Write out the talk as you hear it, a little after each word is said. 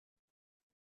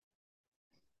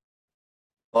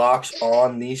Box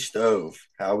on the stove.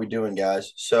 How are we doing,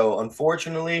 guys? So,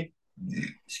 unfortunately,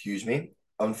 excuse me.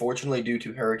 Unfortunately, due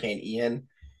to Hurricane Ian,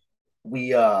 we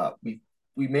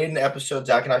made an episode.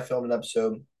 Zach and I filmed an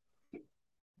episode,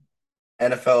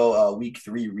 NFL Week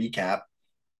 3 recap.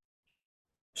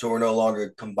 So we're no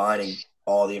longer combining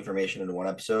all the information into one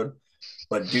episode.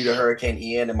 But due to Hurricane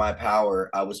Ian and my power,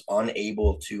 I was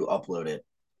unable to upload it,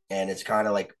 and it's kind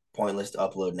of like pointless to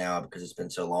upload now because it's been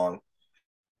so long.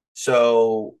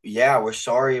 So yeah, we're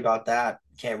sorry about that.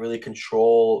 Can't really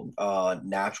control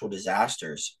natural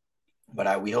disasters,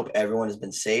 but we hope everyone has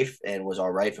been safe and was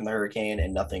all right from the hurricane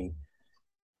and nothing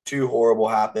too horrible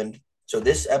happened. So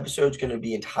this episode is going to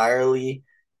be entirely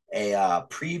a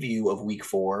preview of Week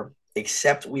 4,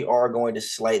 except we are going to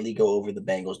slightly go over the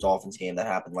Bengals Dolphins game that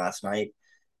happened last night,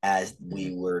 as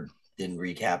we Mhm. were didn't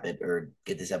recap it or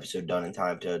get this episode done in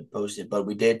time to post it, but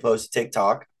we did post a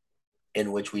TikTok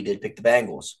in which we did pick the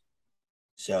Bengals.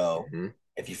 So Mhm.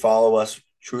 if you follow us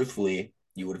truthfully,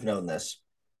 you would have known this.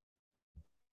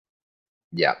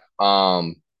 Yeah.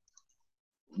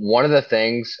 One of the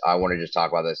things I want to just talk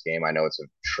about this game, I know it's a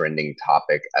trending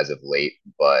topic as of late,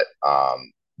 but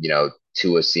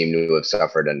Tua seemed to have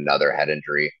suffered another head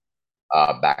injury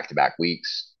back-to-back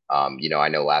weeks. I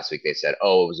know last week they said,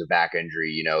 oh, it was a back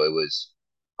injury, it was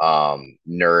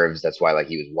nerves, that's why like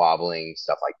he was wobbling,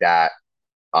 stuff like that.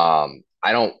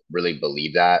 I don't really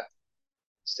believe that.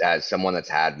 As someone that's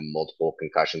had multiple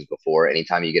concussions before,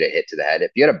 anytime you get a hit to the head,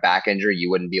 if you had a back injury, you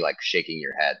wouldn't be like shaking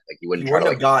your head. Like you He wouldn't try to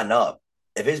wouldn't like have gotten up.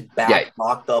 If his yeah, back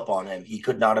locked up on him, he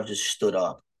could not have just stood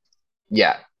up.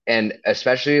 yeah. And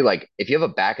especially like if you have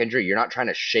a back injury, you're not trying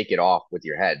to shake it off with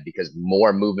your head because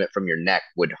more movement from your neck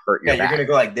would hurt Yeah, your you're back. gonna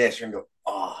go like this. You're gonna go,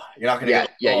 oh. You're not gonna Yeah,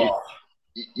 go, yeah, oh.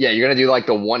 you're gonna do like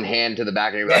the one hand to the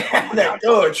back and you're like, come Yeah, on now, that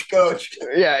coach, coach.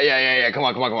 yeah. Come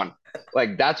on.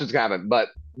 Like that's what's gonna happen. But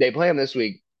they play him this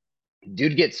week.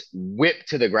 Dude gets whipped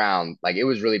to the ground. Like it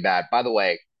was really bad. By the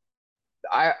way,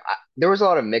 I there was a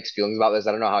lot of mixed feelings about this.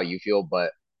 I don't know how you feel,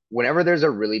 but whenever there's a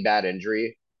really bad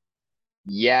injury,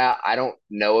 yeah, I don't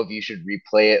know if you should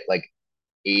replay it like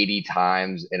 80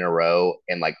 times in a row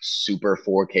and like super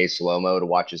 4K slow-mo to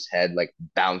watch his head like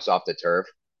bounce off the turf.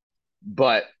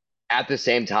 But at the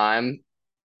same time,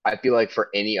 I feel like for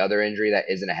any other injury that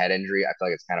isn't a head injury, I feel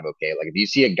like it's kind of okay. Like if you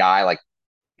see a guy like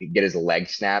get his leg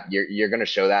snapped, you're gonna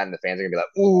show that and the fans are gonna be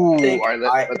like, ooh, all right,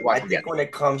 let's I watch it again. think when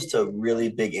it comes to really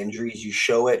big injuries, you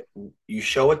show it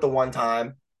the one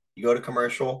time, you go to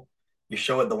commercial, you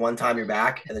show it the one time you're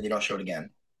back, and then you don't show it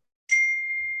again.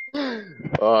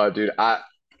 Oh, dude, I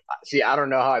don't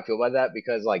know how I feel about that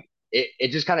because like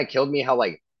it just kind of killed me how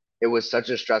like it was such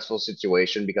a stressful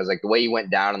situation because like the way he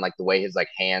went down and like the way his like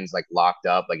hands like locked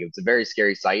up, like it's a very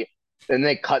scary sight. Then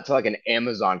they cut to like an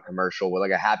Amazon commercial with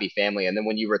like a happy family, and then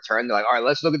when you return, they're like, "All right,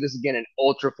 let's look at this again in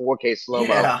ultra 4K slow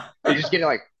mo." Yeah. You're just getting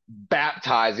like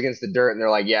baptized against the dirt, and they're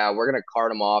like, "Yeah, we're gonna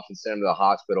cart him off and send him to the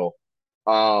hospital."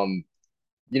 Um,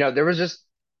 there was just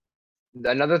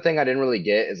another thing I didn't really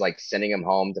get is like sending him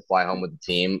home to fly home with the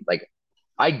team. Like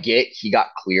I get he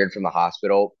got cleared from the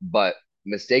hospital, but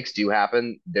mistakes do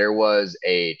happen. There was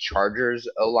a Chargers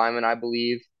O lineman, I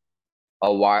believe,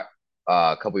 a while,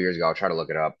 a couple years ago. I'll try to look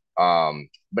it up.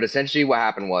 But essentially, what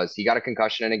happened was he got a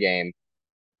concussion in a game,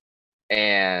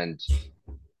 and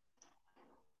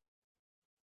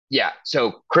yeah,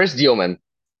 so Chris Dealman,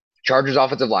 Chargers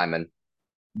offensive lineman,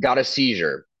 got a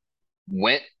seizure,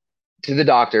 went to the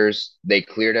doctors. They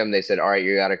cleared him. They said, "All right,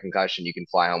 you got a concussion. You can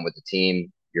fly home with the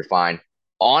team. You're fine."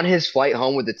 On his flight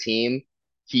home with the team,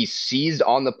 he seized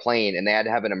on the plane, and they had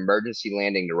to have an emergency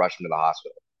landing to rush him to the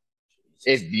hospital.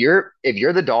 If you're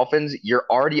the Dolphins, you're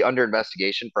already under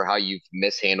investigation for how you've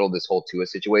mishandled this whole Tua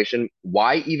situation.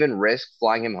 Why even risk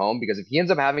flying him home? Because if he ends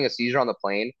up having a seizure on the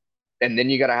plane, and then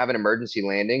you got to have an emergency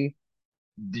landing,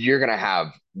 you're gonna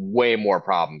have way more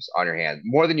problems on your hands,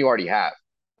 more than you already have.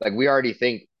 Like we already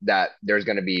think that there's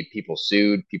gonna be people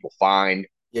sued, people fined,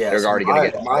 Yeah, they're so already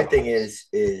gonna get my thing penalties.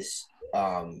 is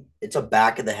it's a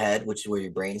back of the head, which is where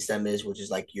your brainstem is, which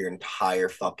is like your entire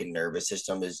fucking nervous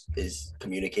system is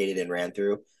communicated and ran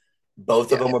through.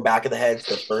 Both of Yeah, them were back of the head.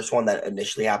 The first one that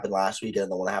initially happened last week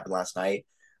and the one that happened last night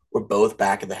were both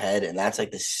back of the head, and that's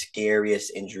like the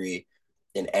scariest injury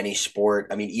in any sport.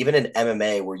 I mean, even in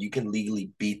MMA where you can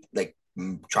legally beat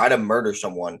try to murder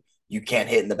someone, you can't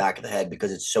hit in the back of the head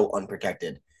because it's so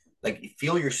unprotected. Like you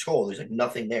feel your skull, there's like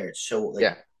nothing there. It's so like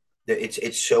yeah.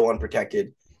 it's so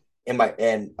unprotected. I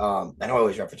know I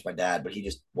always reference my dad, but he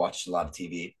just watches a lot of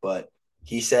TV. But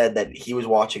he said that he was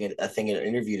watching a thing in an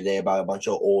interview today about a bunch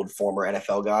of old former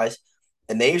NFL guys,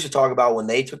 and they used to talk about when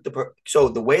they took so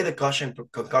the way the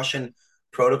concussion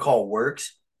protocol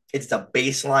works, it's the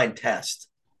baseline test.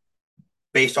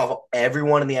 based off of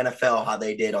everyone in the NFL how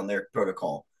they did on their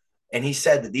protocol. And he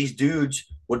said that these dudes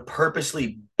would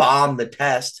purposely bomb the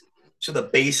test so the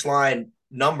baseline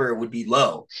number would be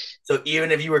low. So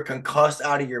even if you were concussed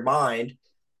out of your mind,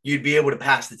 you'd be able to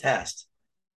pass the test.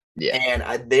 Yeah.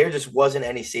 And there just wasn't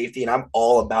any safety. And I'm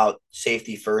all about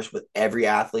safety first with every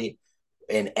athlete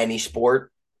in any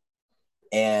sport.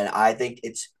 And I think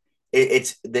it's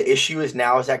the issue is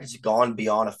now is that it's gone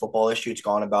beyond a football issue. It's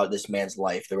gone about this man's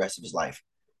life, the rest of his life.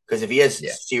 Because if he Yeah.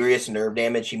 has serious nerve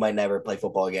damage, he might never play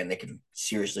football again. It could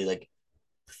seriously like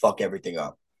fuck everything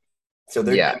up. So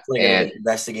they're Yeah. definitely going to And get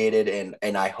investigated,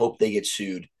 and I hope they get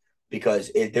sued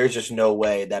because there's just no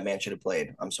way that man should have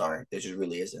played. I'm sorry, there just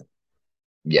really isn't.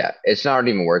 yeah, it's not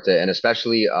even worth it. And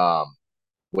especially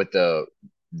with the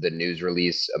news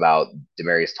release about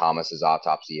Demarius Thomas's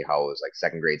autopsy, how it was like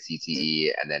second grade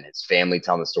CTE, and then his family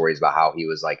telling the stories about how he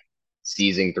was like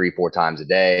seizing 3, 4 times a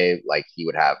day, like he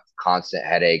would have constant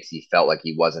headaches. He felt like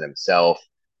he wasn't himself,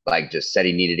 like just said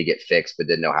he needed to get fixed but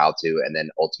didn't know how to, and then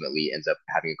ultimately ends up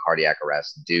having a cardiac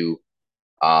arrest due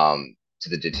to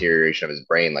the deterioration of his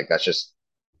brain. Like that's just,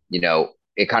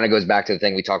 it kind of goes back to the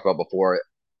thing we talked about before.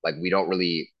 Like we don't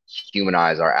really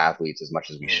humanize our athletes as much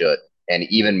as we Mm. should, and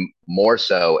even more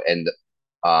so in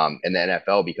the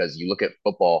NFL because you look at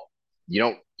football, you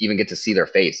don't even get to see their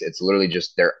face. It's literally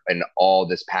just they're in all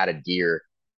this padded gear,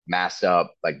 masked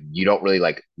up. Like you don't really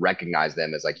like recognize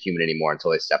them as like human anymore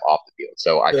until they step off the field.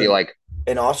 So I feel Good. like,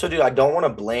 And also, dude, I don't want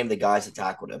to blame the guys that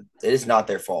tackled him. It is not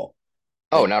their fault.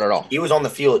 oh, Like not at all. he was on the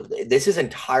field. This is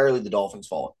entirely the Dolphins'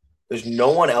 fault. There's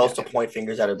no one else Yeah, to point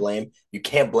fingers at or blame. You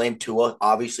can't blame Tua.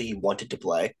 Obviously, he wanted to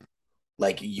play.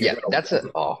 Like you're yeah, gonna. that's it.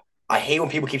 Oh, I hate when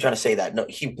people keep trying to say that. No,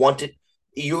 he wanted.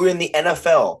 You were in the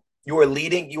NFL. You are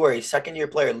leading. You are a second year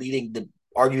player leading the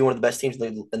arguably one of the best teams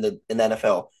in the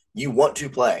NFL. You want to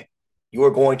play. You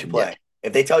are going to yeah, play.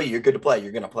 If they tell you you're good to play,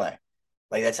 you're gonna play.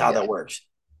 Like that's how yeah. that works.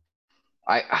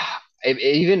 I it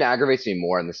even aggravates me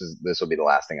more, and this will be the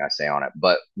last thing I say on it.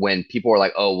 But when people are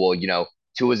like, "Oh, well,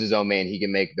 Tua is his own man; he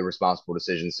can make the responsible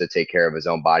decisions to take care of his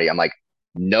own body," I'm like,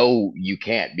 "No, you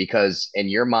can't, because in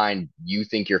your mind, you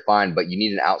think you're fine, but you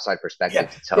need an outside Yeah, perspective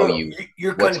to tell bro, you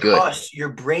you're what's good." concussed. Your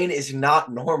brain is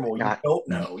not normal. You Not, don't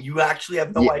know. You actually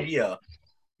have no yeah, idea.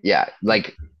 yeah,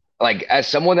 like as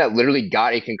someone that literally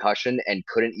got a concussion and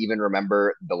couldn't even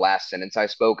remember the last sentence I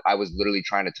spoke, I was literally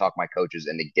trying to talk my coaches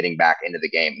into getting back into the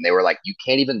game. And they were like, "You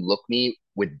can't even look me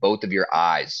with both of your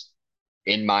eyes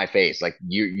in my face. Like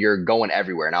you're going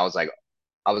everywhere." And I was like,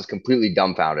 I was completely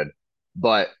dumbfounded.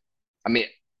 But I mean,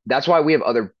 that's why we have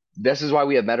other this is why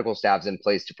we have medical staffs in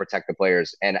place to protect the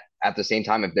players. And at the same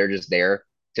time, if they're just there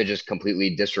to just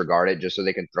completely disregard it just so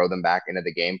they can throw them back into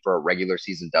the game for a regular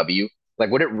season W, like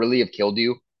would it really have killed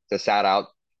you to sat out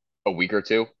a week or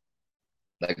two?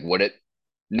 Like would it?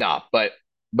 Nah, but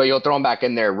you'll throw him back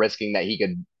in there risking that he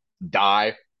could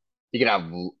die. He could have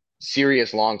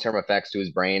serious long-term effects to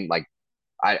his brain. Like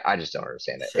I just don't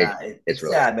understand it. Sad. It's It's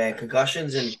really sad, man.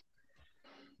 Concussions in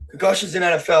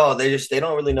NFL, they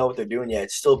don't really know what they're doing yet.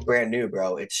 It's still brand new,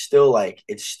 bro. It's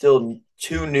still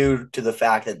too new to the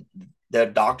fact that the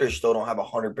doctors still don't have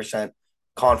 100%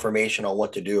 confirmation on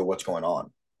what to do or what's going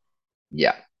on.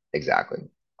 yeah, exactly.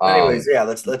 But anyways, Um, yeah,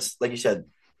 let's like you said,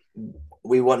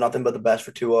 we want nothing but the best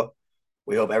for Tua.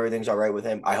 We hope everything's all right with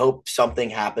him. I hope something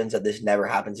happens that this never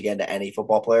happens again to any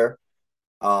football player.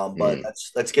 But mm,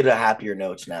 let's get a happier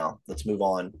notes now. Let's move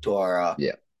on to our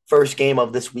yeah, first game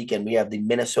of this weekend. We have the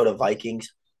Minnesota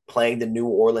Vikings playing the New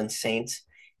Orleans Saints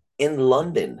in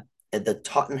London at the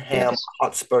Tottenham yes.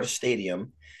 Hotspur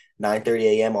Stadium, 9:30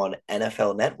 a.m. on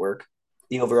NFL Network.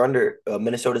 The over under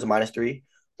Minnesota's -3,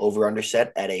 over under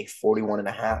set at a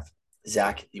 41.5.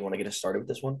 Zach, you want to get us started with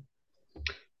this one?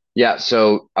 Yeah,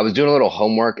 so I was doing a little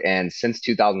homework, and since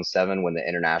 2007, when the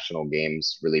international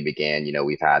games really began,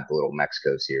 we've had the little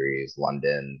Mexico series,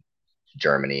 London,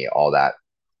 Germany, all that.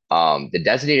 The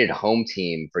designated home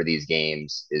team for these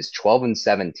games is 12 and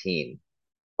 17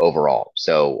 overall.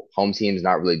 So home team's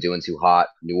not really doing too hot.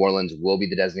 New Orleans will be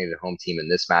the designated home team in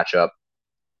this matchup.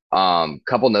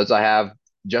 Couple notes I have: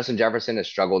 Justin Jefferson has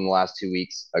struggled in the last 2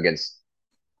 weeks against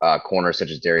corners such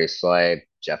as Darius Slay,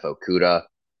 Jeff Okuda,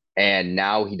 and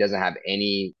now he doesn't have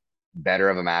any better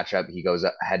of a matchup. He goes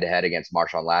head to head against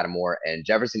Marshawn Lattimore, and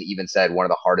Jefferson even said one of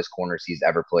the hardest corners he's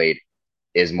ever played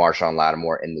is Marshawn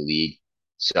Lattimore in the league.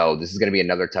 So this is going to be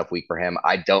another tough week for him.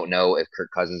 I don't know if Kirk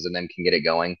Cousins and them can get it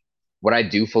going. What I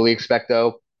do fully expect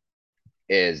though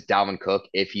is Dalvin Cook,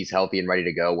 if he's healthy and ready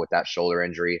to go with that shoulder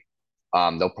injury,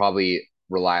 they'll probably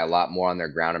rely a lot more on their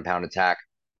ground and pound attack.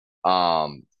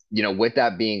 With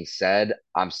that being said,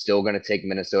 I'm still going to take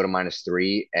Minnesota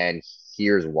 -3, and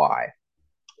here's why.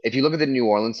 if you look at the New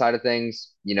Orleans side of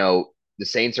things, the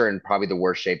Saints are in probably the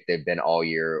worst shape they've been all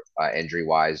year, injury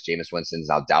wise. Jameis Winston's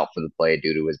now doubtful to play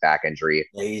due to his back injury.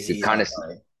 Yeah, We've he's kind not of,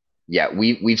 playing. yeah,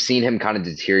 we've seen him kind of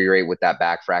deteriorate with that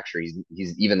back fracture.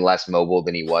 He's even less mobile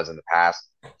than he was in the past.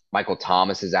 Michael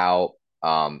Thomas is out.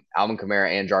 Alvin Kamara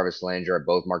and Jarvis Landry are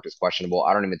both marked as questionable.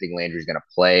 I don't even think Landry's going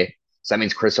to play. So that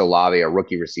means Chris Olave, a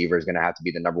rookie receiver, is going to have to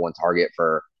be the number one target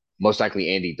for most likely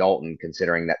Andy Dalton,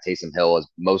 considering that Taysom Hill has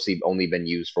mostly only been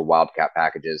used for wildcat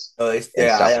packages Oh, and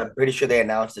yeah, stuff. I'm pretty sure they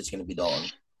announced it's going to be Dalton.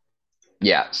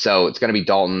 Yeah, so it's going to be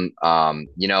Dalton.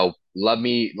 Love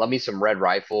me some red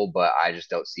rifle, but I just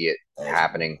don't see it That's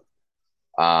happening.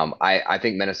 I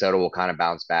think Minnesota will kind of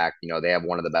bounce back. They have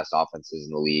one of the best offenses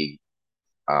in the league.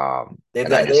 And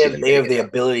I just see them they getting have it the done.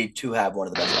 ability to have one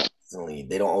of the best offenses in the league.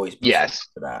 They don't always perform Yes,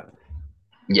 for that.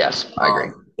 yes, I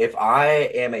agree. If I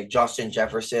am a Justin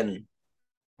Jefferson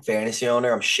fantasy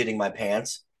owner, I'm shitting my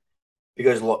pants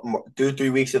because through 3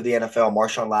 weeks of the NFL,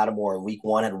 Marshawn Lattimore in week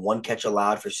 1 had 1 catch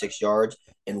allowed for 6 yards.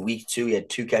 In week 2, he had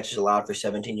 2 catches allowed for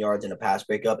 17 yards and a pass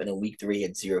breakup. And in week 3, he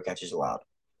had 0 catches allowed.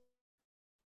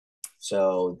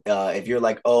 So if you're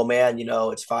like, oh man,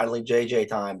 it's finally JJ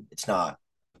time, it's not.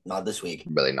 Not this week.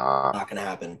 Really not, Not going to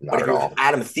happen. But not if at you're an all.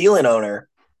 Adam Thielen owner,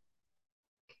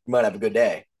 you might have a good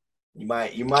day. You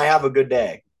might have a good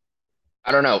day.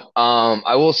 I don't know.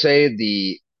 I will say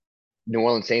the New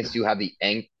Orleans Saints do have the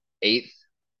eighth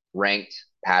ranked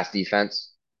pass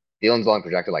defense. Thielen's only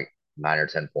projected like 9 or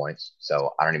 10 points,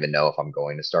 so I don't even know if I'm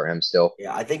going to start him still.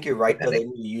 Yeah, I think you're right though.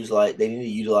 Depending, They need to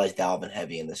utilize Dalvin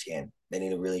heavy in this game. They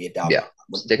need to really get Dalvin. yeah,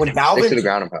 When, stick when stick to the Dalvin's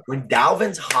ground and pound. when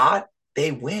Dalvin's hot,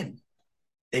 they win.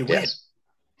 They win. Yes,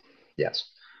 yes.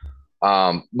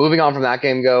 Moving on from that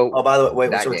game, Oh, by the way,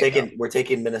 wait. So that we're game go.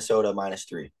 taking Minnesota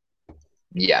 -3.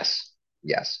 Yes,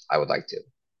 yes, I would like to.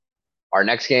 Our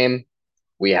next game,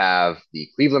 we have the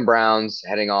Cleveland Browns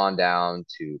heading on down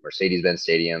to Mercedes-Benz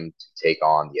Stadium to take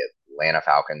on the Atlanta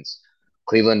Falcons.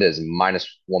 Cleveland is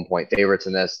 -1 point favorites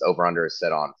in this. The over-under is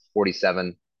set on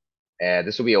 47. And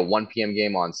this will be a 1 p.m.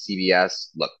 game on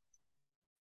CBS. Look,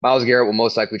 Myles Garrett will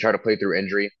most likely try to play through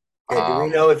injury. Yeah. Do we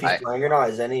know if he's I playing or not?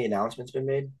 Has any announcements been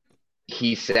made?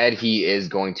 He said he is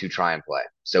going to try and play.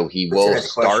 So he Listed will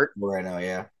as start. questionable right now.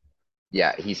 Yeah.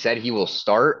 Yeah, he said he will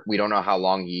start. We don't know how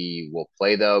long he will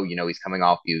play though. He's coming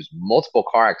off these multiple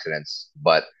car accidents,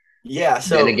 but Yeah. then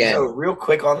So again, real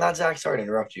quick on that, Zach. Sorry to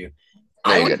interrupt you.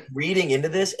 no, I you're was good. reading into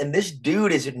this, and this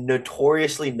dude is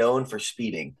notoriously known for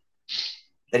speeding.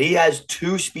 That he has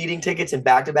 2 speeding tickets in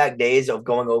back-to-back days of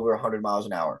going over 100 miles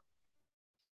an hour.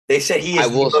 They said he I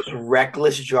is the will most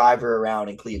reckless driver around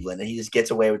in Cleveland, and he just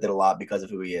gets away with it a lot because of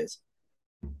who he is.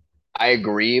 I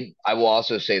agree. I will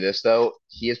also say this though.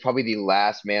 He is probably the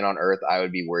last man on earth I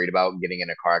would be worried about getting in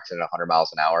a car accident at 100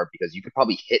 miles an hour because you could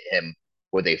probably hit him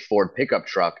with a Ford pickup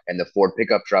truck and the Ford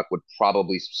pickup truck would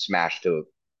probably smash to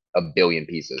a billion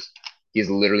pieces. He's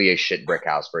literally a shit brick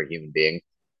house for a human being.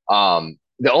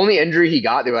 The only injury he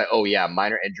got, they were like, oh yeah,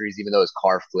 minor injuries, even though his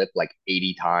car flipped like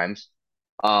 80 times.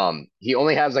 He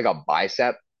only has like a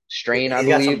bicep strain, I He's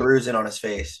got some believe. bruising on his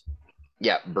face.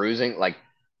 Yeah, bruising. Like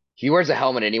he wears a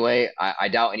helmet anyway. I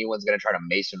doubt anyone's gonna try to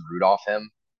Mason Rudolph him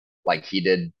like he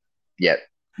did. Yet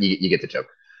you get the joke.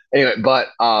 Anyway, but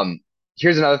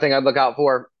here's another thing I'd look out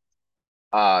for.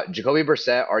 Jacoby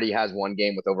Brissett already has one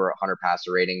game with over 100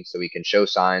 passer rating, so he can show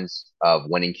signs of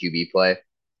winning QB play.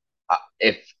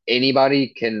 If anybody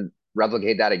can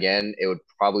replicate that again, it would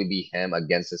probably be him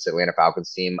against this Atlanta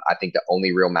Falcons team. I think the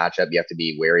only real matchup you have to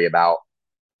be wary about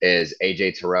is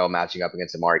AJ Terrell matching up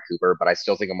against Amari Cooper, but I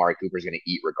still think Amari Cooper is going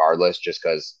to eat regardless, just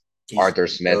because He's Arthur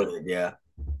Smith. loaded, yeah.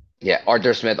 Yeah,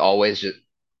 Arthur Smith always just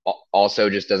also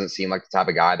just doesn't seem like the type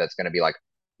of guy that's going to be like,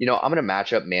 I'm going to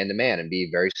match up man to man and be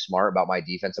very smart about my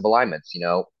defensive alignments.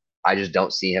 I just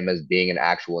don't see him as being an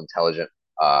actual intelligent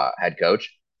head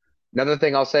coach. Another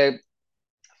thing I'll say,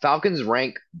 Falcons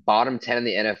rank bottom 10 in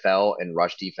the NFL in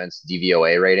rush defense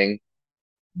DVOA rating.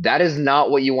 That is not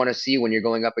what you want to see when you're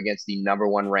going up against the number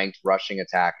one ranked rushing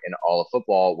attack in all of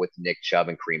football with Nick Chubb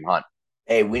and Kareem Hunt.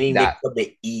 Hey, we need Nick That Chubb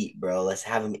to eat, bro. Let's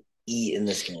have him eat in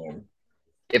this game.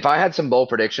 if I had some bold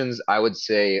predictions, I would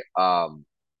say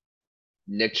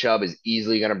Nick Chubb is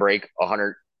easily going to break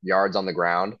 100 yards on the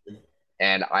ground,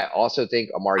 and I also think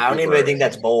Amari I don't even Cooper. think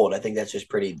that's bold. I think that's just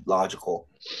pretty logical.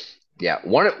 Yeah,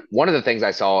 one of the things I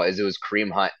saw is it was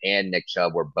Kareem Hunt and Nick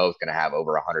Chubb were both going to have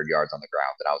over 100 yards on the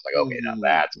ground, and I was like, okay, now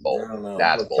that's bold. I don't know,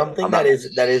 That's but bold. something I'm that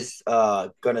not. is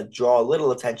going to draw a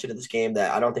little attention to this game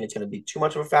that I don't think it's going to be too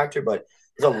much of a factor, but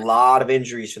there's a lot of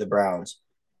injuries for the Browns.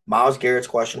 Myles Garrett's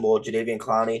questionable, Jadeveon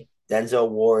Clowney, Denzel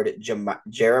Ward,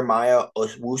 Jeremiah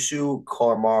Owusu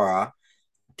Kormara,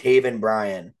 Taven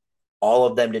Bryan. All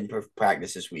of them didn't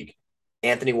practice this week.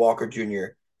 Anthony Walker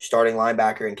Jr., starting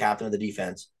linebacker and captain of the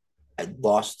defense, had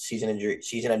lost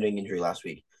season-ending injury last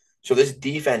week. So this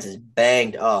defense is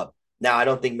banged up. Now I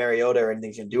don't think Mariota or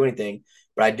anything's gonna do anything,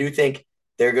 but I do think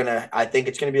they're gonna. I think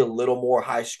it's gonna be a little more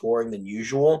high scoring than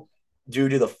usual due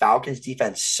to the Falcons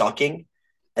defense sucking,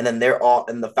 and then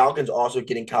the Falcons also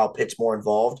getting Kyle Pitts more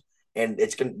involved, and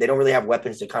they don't really have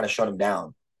weapons to kind of shut him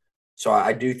down. So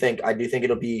I do think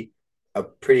it'll be a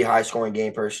pretty high scoring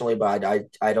game personally, but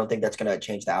I don't think that's going to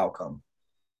change the outcome.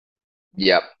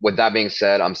 Yep. With that being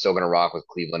said, I'm still going to rock with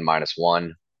Cleveland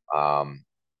 -1.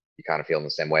 You kind of feeling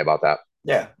the same way about that?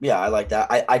 Yeah, yeah, I like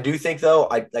that. I do think though,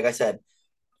 I like I said,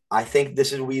 I think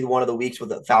this will be one of the weeks where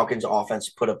the Falcons offense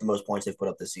put up the most points they've put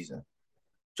up this season.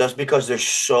 Just because there's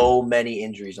so many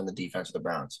injuries on the defense of the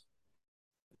Browns.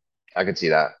 I can see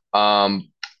that.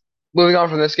 Moving on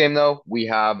from this game, though, we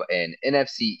have an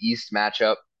NFC East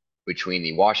matchup between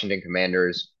the Washington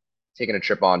Commanders taking a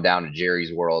trip on down to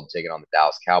Jerry's World, taking on the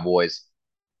Dallas Cowboys.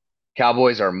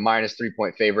 Cowboys are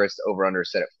 -3-point favorites. Over under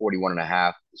set at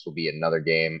 41.5. This will be another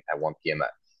game at 1 p.m.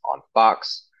 on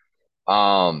Fox.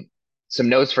 Some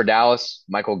notes for Dallas.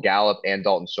 Michael Gallup and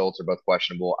Dalton Schultz are both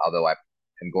questionable, although I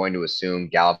am going to assume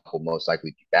Gallup will most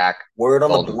likely be back. Word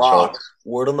on the Dalton block. Schultz,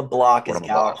 Word on the block word is on the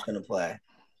block. Gallup's going to play.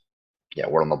 Yeah,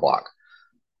 word on the block.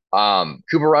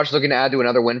 Cooper Rush looking to add to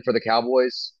another win for the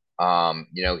Cowboys.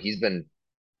 He's been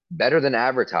better than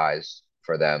advertised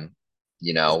for them.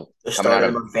 Just Coming out started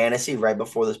him of on fantasy right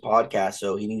before this podcast,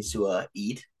 so he needs to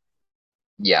eat.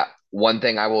 yeah. One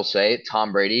thing I will say,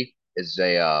 Tom Brady is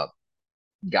a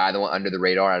guy that went under the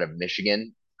radar out of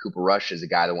Michigan. Cooper Rush is a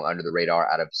guy that went under the radar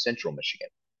out of Central Michigan.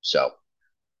 So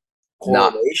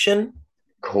not Correlation?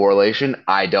 correlation.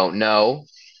 I don't know.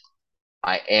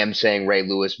 I am saying Ray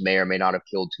Lewis may or may not have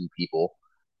killed two people.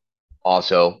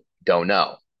 Also, don't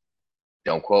know.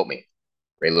 Don't quote me.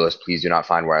 Ray Lewis, please do not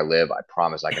find where I live. I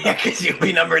promise I cannot. Because you'll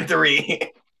be number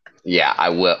 3. Yeah, I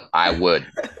will. I would.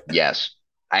 Yes.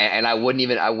 I wouldn't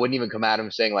even come at him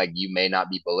saying like you may not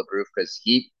be bulletproof because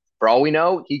for all we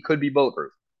know, he could be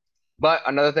bulletproof. But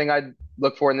another thing I'd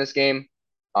look for in this game,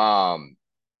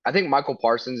 I think Michael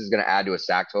Parsons is going to add to a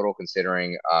sack total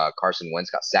considering Carson Wentz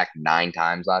got sacked 9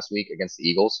 times last week against the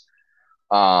Eagles.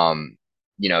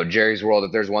 Jerry's World,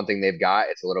 if there's one thing they've got,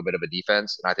 it's a little bit of a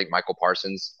defense. And I think Michael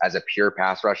Parsons, as a pure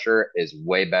pass rusher, is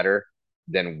way better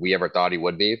than we ever thought he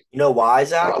would be. You know why,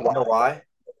 Zach? You know why?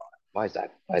 Why is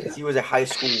that? Because he was a high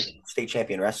school state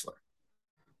champion wrestler.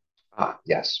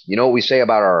 Yes. You know what we say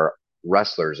about our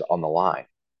wrestlers on the line?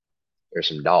 There's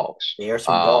some dogs. They are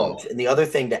some dogs. And the other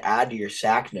thing to add to your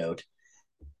sack note,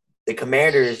 the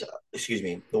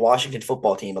Washington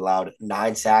football team allowed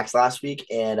 9 sacks last week,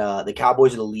 and the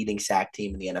Cowboys are the leading sack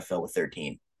team in the NFL with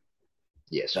 13.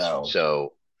 Yes.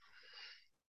 So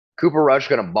Cooper Rush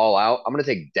going to ball out. I'm going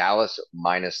to take Dallas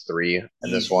 -3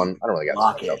 in this one. I don't really got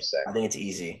much else to say. I think it's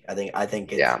easy. I think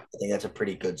that's a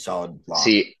pretty good solid lock.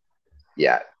 See,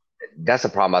 yeah, that's the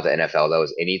problem about the NFL though.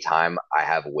 Is anytime I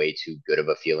have way too good of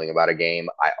a feeling about a game,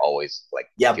 I always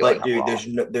Yeah, but dude,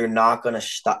 they're not going to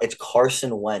stop. It's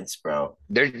Carson Wentz, bro.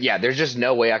 There's just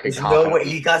no way I could. There's no way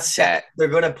he got set. They're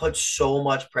going to put so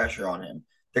much pressure on him.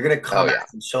 They're going to come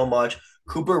at him so much.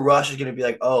 Cooper Rush is going to be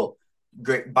like, oh.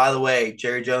 Great. By the way,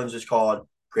 Jerry Jones is called.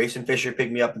 Grayson Fisher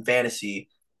picked me up in fantasy.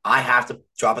 I have to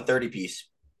drop a 30 piece.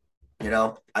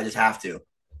 I just have to.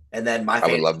 And then my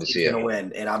fantasy is going to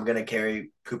win, and I'm going to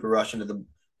carry Cooper Rush into the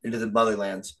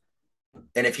motherlands.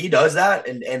 And if he does that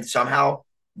and somehow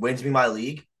wins me my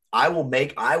league, I'm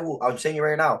saying it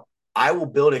right now, I will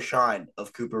build a shrine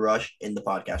of Cooper Rush in the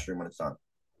podcast room when it's done.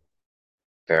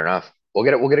 Fair enough. We'll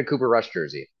get a Cooper Rush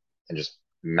jersey and just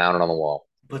mount it on the wall.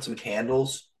 Put some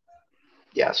candles.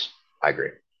 Yes, I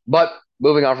agree. But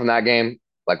moving on from that game,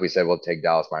 like we said, we'll take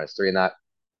Dallas -3 in that.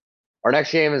 Our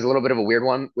next game is a little bit of a weird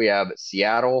one. We have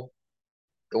Seattle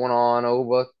going on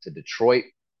over to Detroit,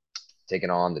 taking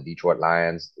on the Detroit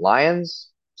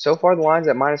Lions. So far the Lions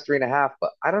at -3.5,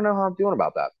 but I don't know how I'm feeling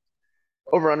about that.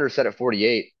 Over under set at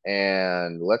 48.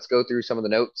 And let's go through some of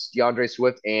the notes. DeAndre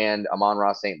Swift and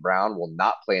Amon-Ra St. Brown will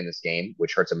not play in this game,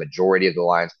 which hurts a majority of the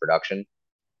Lions' production.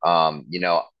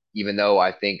 Even though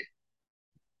I think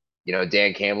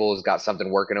Dan Campbell has got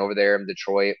something working over there in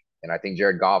Detroit. And I think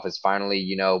Jared Goff is finally,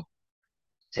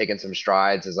 taking some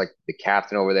strides as the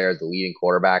captain over there as the leading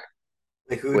quarterback.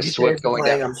 Who would you say is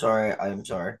playing? I'm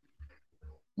sorry.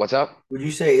 What's up? Would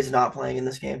you say is not playing in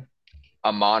this game?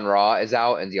 Amon-Ra is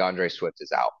out and DeAndre Swift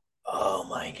is out. Oh,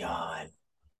 my God.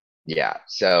 Yeah.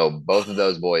 So both of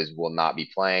those boys will not be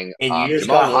playing. And you just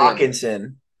got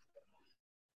Hawkinson.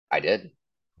 I did.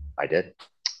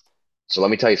 So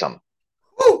let me tell you something.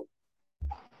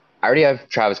 I already have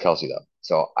Travis Kelce though,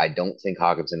 so I don't think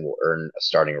Hawkinson will earn a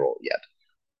starting role yet.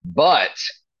 But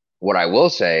what I will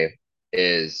say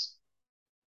is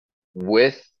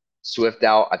with Swift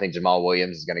out, I think Jamal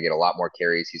Williams is going to get a lot more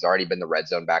carries. He's already been the red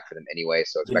zone back for them anyway,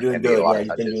 so He's been expect doing him to get a good. lot Yeah, of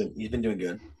touches. he's been doing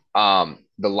good.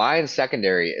 The Lions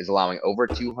secondary is allowing over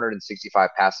 265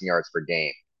 passing yards per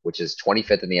game, which is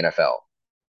 25th in the NFL.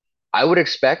 I would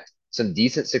expect some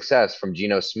decent success from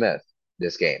Geno Smith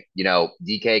this game.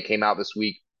 DK came out this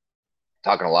week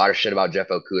talking a lot of shit about Jeff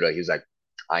Okuda. He was like,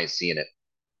 I ain't seeing it.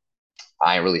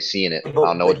 I ain't really seeing it. I don't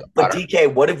But know what but I don't.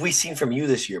 DK, what have we seen from you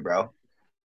this year, bro?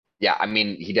 Yeah, I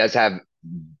mean, he does have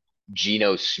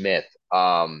Geno Smith.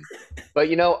 But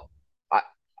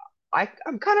I,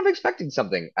 I'm kind of expecting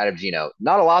something out of Geno.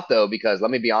 Not a lot though, because let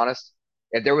me be honest,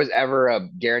 if there was ever a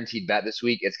guaranteed bet this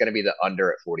week, it's going to be the under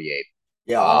at 48.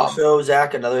 Yeah. Um, Also,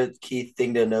 Zach, another key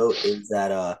thing to note is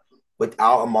that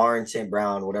without Amar and St.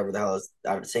 Brown, whatever the hell is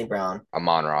St. Brown,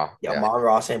 Amon Ra, yeah, yeah. Amon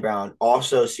Ross St. Brown.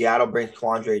 Also, Seattle brings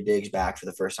Quandre Diggs back for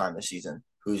the first time this season,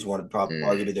 who's one of Mm,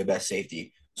 arguably their best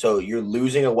safety. So you're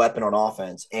losing a weapon on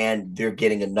offense, and they're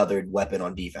getting another weapon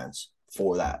on defense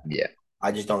for that. yeah.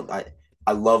 I just don't.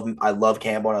 I love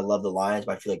Campbell and I love the Lions,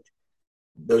 but I feel like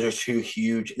those are two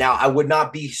huge. Now I would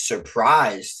not be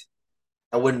surprised.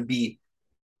 I wouldn't be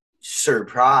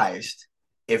surprised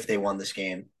if they won this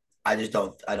game. I just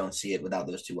don't. I don't see it without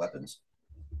those two weapons.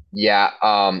 Yeah,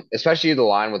 especially the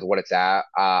line with what it's at.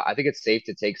 I think it's safe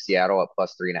to take Seattle at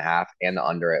plus 3.5 and the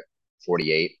under at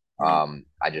 48. Mhm.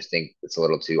 I just think it's a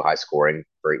little too high scoring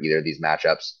for either of these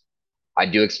matchups. I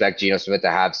do expect Geno Smith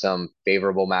to have some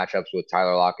favorable matchups with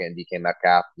Tyler Lockett and DK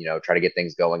Metcalf, try to get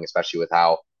things going, especially with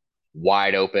how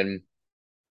wide open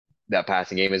that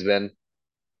passing game has been.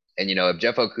 And, if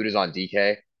Jeff Okuda's on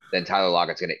DK, then Tyler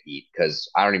Lockett's going to eat because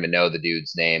I don't even know the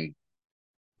dude's name,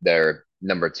 their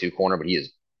number two corner, but he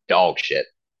is dog shit.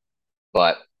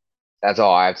 But that's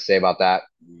all I have to say about that.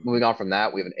 Moving on from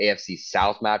that, we have an AFC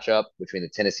South matchup between the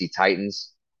Tennessee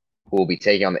Titans, who will be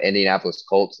taking on the Indianapolis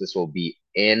Colts. This will be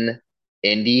in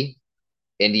Indy.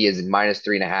 Indy is minus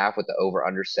 3.5 with the over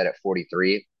under set at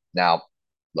 43. Now,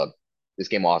 look, this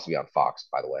game will also be on Fox,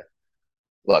 by the way.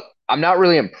 Look, I'm not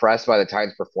really impressed by the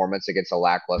Titans' performance against a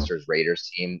lackluster Raiders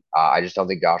team. I just don't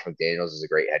think Josh McDaniels is a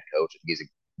great head coach. I think he's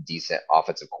a decent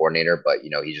offensive coordinator, but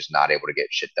he's just not able to get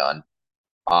shit done.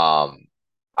 Um,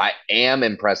 I am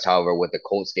impressed, however, with the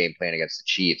Colts game plan against the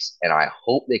Chiefs, and I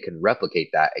hope they can replicate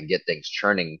that and get things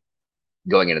churning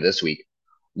going into this week.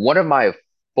 One of my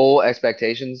full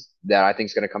expectations that I think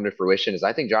is going to come to fruition is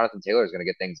I think Jonathan Taylor is going to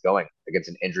get things going against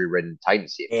an injury-ridden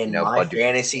Titans team. And my Bud Dupree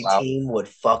fantasy still out. team would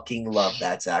fucking love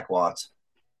that, Zach Watts.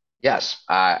 Yes,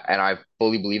 and I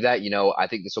fully believe that. I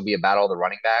think this will be a battle of the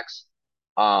running backs.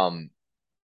 Um,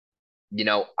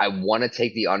 I want to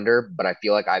take the under, but I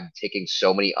feel like I'm taking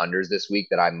so many unders this week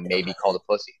that I may be called a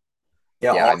pussy.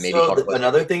 Yeah. Yeah, I may be Also, called a pussy.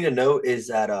 another thing to note is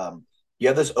that you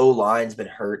have this O line's been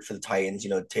hurt for the Titans.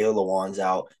 Taylor Lewan's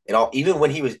out. Even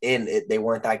when he was in, they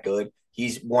weren't that good.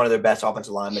 He's one of their best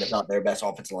offensive linemen, if not their best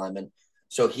offensive lineman.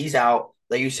 So he's out.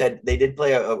 Like you said, they did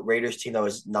play a Raiders team that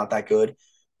was not that good.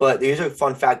 But here's a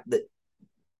fun fact that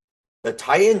the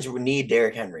Titans need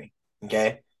Derrick Henry.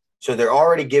 Okay, so they're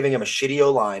already giving him a shitty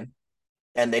O line,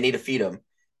 and they need to feed him.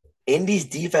 Indy's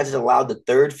defense has allowed the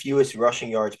third fewest rushing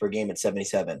yards per game at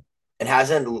 77 and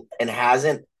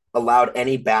hasn't allowed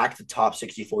any back to top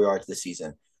 64 yards this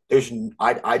season.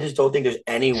 I just don't think there's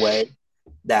any way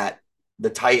that the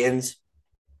Titans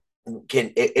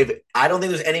can if I don't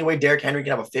think there's any way Derrick Henry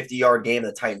can have a 50-yard game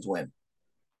and the Titans win.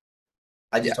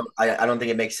 I just Yeah. don't think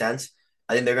it makes sense.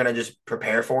 I think they're gonna just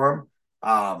prepare for him.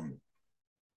 I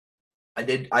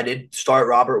did start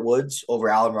Robert Woods over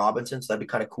Allen Robinson, so that'd be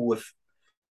kind of cool if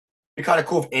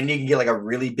Indy can get like a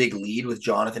really big lead with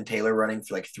Jonathan Taylor running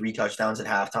for like 3 touchdowns at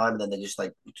halftime, and then they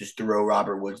just throw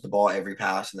Robert Woods the ball every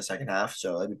pass in the second half.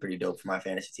 So that'd be pretty dope for my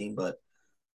fantasy team. But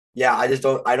yeah, I think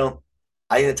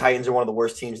the Titans are one of the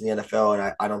worst teams in the NFL,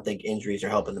 and I don't think injuries are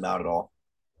helping them out at all.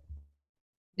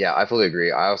 Yeah, I fully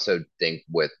agree. I also think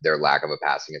with their lack of a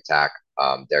passing attack,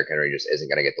 Derrick Henry just isn't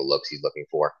going to get the looks he's looking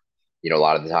for. A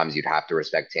lot of the times you'd have to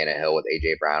respect Tannehill with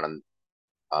AJ Brown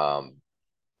um,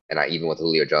 even with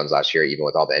Julio Jones last year, even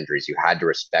with all the injuries, you had to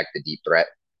respect the deep threat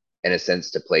in a sense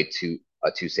to play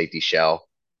a two safety shell.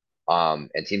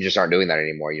 And teams just aren't doing that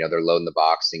anymore. They're loading the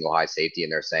box, single high safety,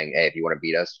 and they're saying, "Hey, if you want to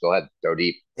beat us, go ahead, throw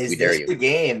deep. We Is dare this you." the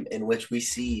game in which we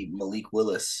see Malik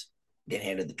Willis get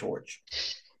handed the torch?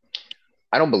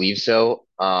 I don't believe so.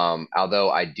 Although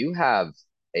I do have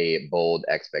a bold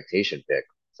expectation pick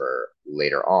for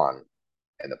later on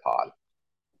in the pod.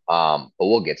 But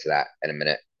we'll get to that in a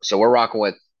minute. So we're rocking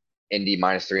with Indy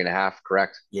minus 3.5,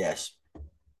 correct? Yes.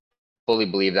 fully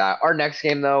believe that. Our next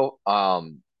game, though,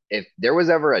 if there was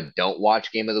ever a don't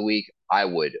watch game of the week, I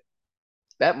would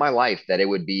bet my life that it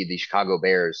would be the Chicago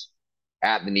Bears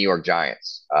at the New York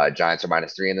Giants. Giants are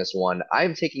 -3 in this one.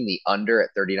 I'm taking the under at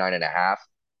 39 and a half.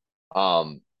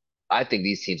 I think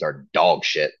these teams are dog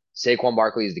shit. Saquon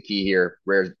Barkley is the key here.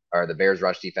 The Bears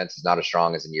rush defense is not as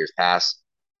strong as in years past.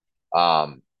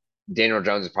 Um, Daniel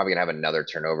Jones is probably gonna have another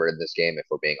turnover in this game if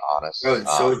we're being honest. Bro,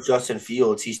 so is Justin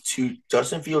Fields.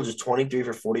 Justin Fields is 23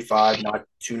 for 45, not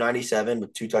 297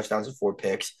 with 2 touchdowns and 4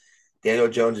 picks. Daniel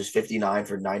Jones is 59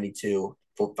 for 92,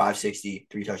 for 560,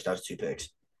 3 touchdowns, 2 picks.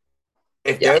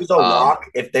 If Yeah. there's a lock,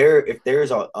 if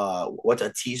there's what's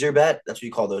a teaser bet? That's what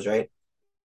you call those, right?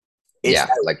 It's Yeah,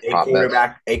 that like prop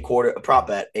bets. a prop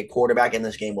bet, a quarterback in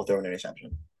this game will throw an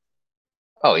interception.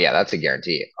 Oh yeah, that's a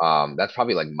guarantee. That's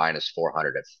probably like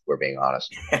 -400 if we're being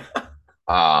honest.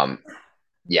 Um,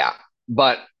 yeah.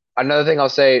 But another thing I'll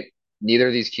say, neither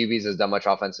of these QBs has done much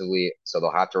offensively, so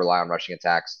they'll have to rely on rushing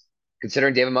attacks.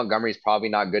 Considering David Montgomery is probably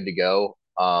not good to go,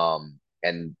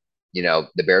 and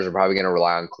the Bears are probably going to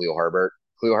rely on Khalil Herbert.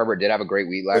 Khalil Herbert did have a great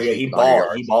week Oh last yeah, week he with 100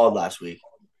 balled. He yards, balled last week.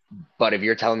 but if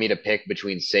you're telling me to pick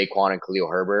between Saquon and Khalil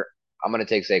Herbert, I'm going to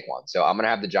take Saquon. So I'm going to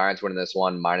have the Giants winning this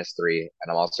one -3, and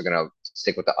I'm also going to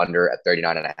stick with the under at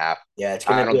 39 and a half. Yeah, it's I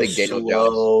gonna don't be a think Daniel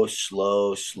Jones,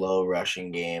 slow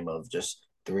rushing game of just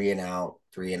three and out,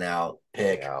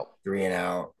 pick, three and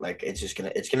out. Like it's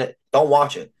gonna don't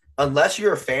watch it. Unless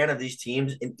you're a fan of these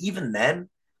teams, and even then,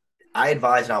 I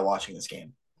advise not watching this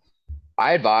game.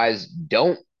 I advise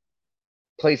don't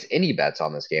place any bets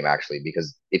on this game actually,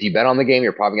 because if you bet on the game,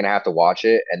 you're probably going to have to watch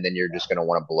it, and then you're just going to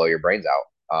want to blow your brains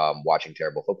out watching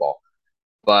terrible football.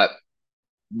 But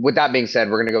with that being said,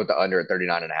 we're going to go with the under at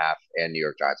 39 and a half and New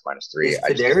York Giants -3. Is I just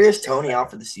think it's a Kadarius safe Toney bet.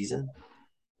 out for the season?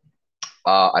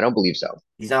 I don't believe so.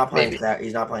 He's not playing. Maybe.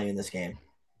 He's not playing in this game.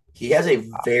 He has a Uh,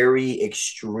 very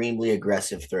extremely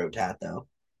aggressive throat tat though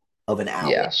of an owl.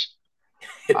 yes.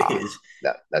 It is.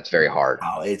 That's very hard.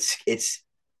 Wow, it's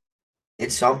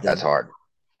something. That's hard.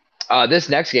 This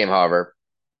next game, however,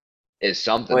 is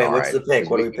something Wait, all what's right the pick? because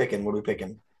What are we we picking? What are we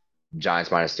picking? Giants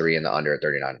 -3 and the under at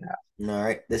 39 and a half All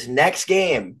right. This next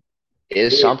game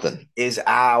is is, something. is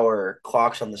our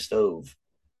clocks on the stove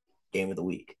game of the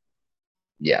week.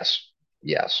 Yes.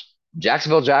 Yes.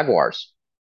 Jacksonville Jaguars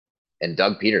and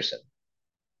Doug Peterson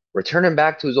returning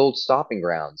back to his old stopping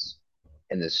grounds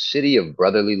in the city of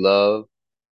brotherly love,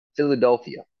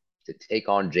 Philadelphia, to take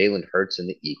on Jalen Hurts and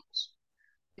the Eagles.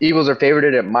 Eagles are favored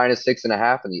at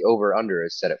 -6.5, and the over/under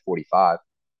is set at 45.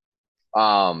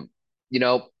 Um,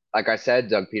 like I said,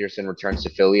 Doug Peterson returns to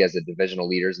Philly as the divisional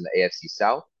leaders in the AFC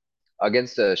South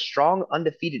against a strong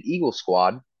undefeated Eagles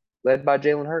squad led by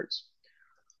Jalen Hurts.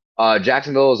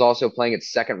 Jacksonville is also playing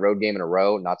its second road game in a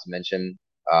row. Not to mention,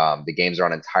 the games are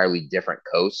on entirely different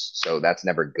coasts, so that's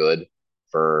never good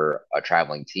for a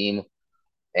traveling team.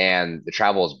 And the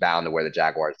travel is bound to wear the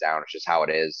Jaguars down. It's just how it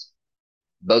is.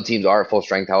 Both teams are at full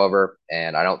strength, however,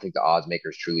 and I don't think the odds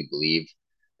makers truly believe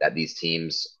that these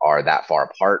teams are that far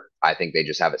apart. I think they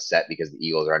just have it set because the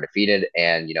Eagles are undefeated,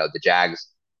 and the Jags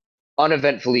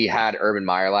uneventfully had Urban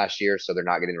Meyer last year, so they're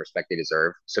not getting the respect they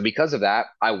deserve. So because of that,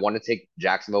 I want to take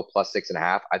Jacksonville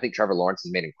 +6.5. I think Trevor Lawrence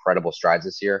has made incredible strides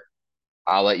this year.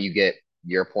 I'll let you get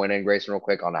your point in, Grayson, real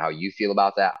quick on how you feel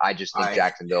about that. I just think I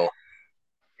Jacksonville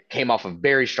came off a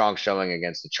very strong showing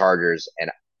against the Chargers,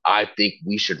 and I think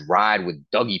we should ride with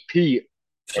Dougie P in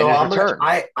so his I'm gonna return.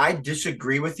 I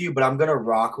disagree with you, but I'm gonna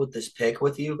rock with this pick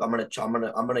with you. I'm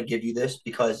gonna give you this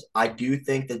because I do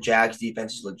think the Jags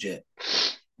defense is legit.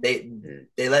 They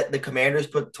they let the Commanders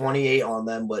put 28 on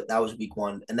them, but that was week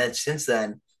one. And then since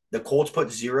then, the Colts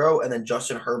put 0, and then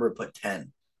Justin Herbert put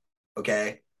 10.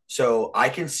 Okay. So I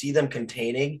can see them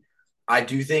containing. I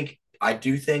do think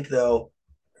though,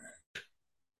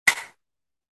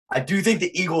 I do think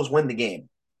the Eagles win the game.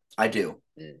 I do.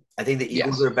 I think the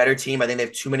Eagles are Yes. a better team. I think they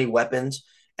have too many weapons,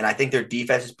 and I think their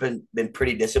defense has been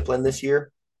pretty disciplined this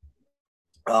year.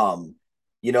 Um,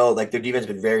 like their defense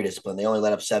has been very disciplined. They only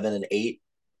let up 7 and 8.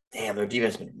 Damn, their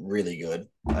defense has been really good.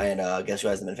 And guess who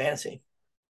has them in fantasy?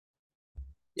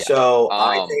 Yeah. So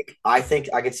I Um, think I think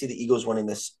I could see the Eagles winning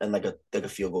this in like a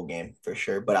field goal game for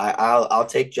sure. But I'll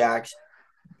take Jacks.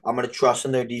 I'm gonna trust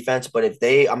in their defense. But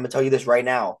I'm gonna tell you this right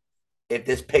now. If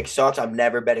this pick sucks, I'm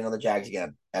never betting on the Jags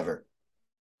again. Ever.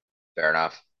 Fair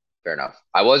enough. Fair enough.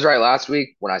 I was right last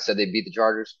week when I said they beat the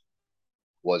Chargers.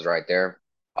 Was right there.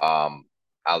 Um,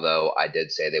 Although I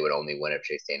did say they would only win if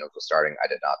Chase Daniels was starting. I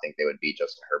did not think they would beat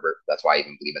Justin Herbert. That's why I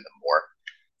even believe in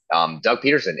them more. Doug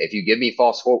Peterson, if you give me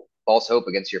false hope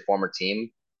against your former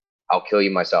team, I'll kill you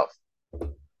myself.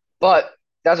 But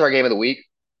that's our game of the week.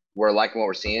 we're liking what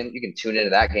we're seeing, you can tune into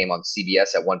that game on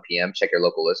CBS at 1 p.m. Check your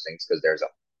local listings because there's a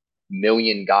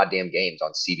million goddamn games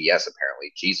on CBS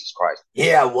apparently. Jesus Christ.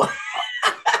 Yeah, what?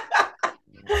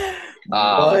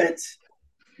 Um, What?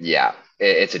 yeah,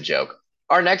 it's a joke.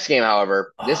 Our next game,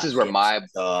 however, Oh, this this is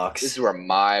sucks. where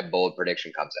my bold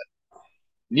prediction comes in.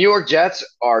 New York Jets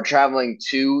are traveling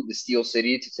to the Steel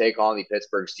City to take on the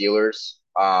Pittsburgh Steelers.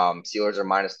 Steelers are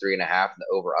 -3.5, and the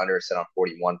over/under is set on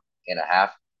 41.5.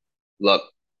 Look,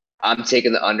 I'm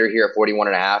taking the under here at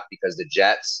 41.5 because the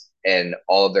Jets and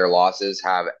all of their losses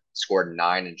have scored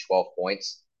 9 and 12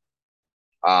 points.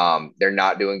 They're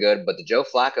not doing good, but the Joe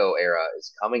Flacco era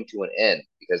is coming to an end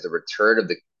because the return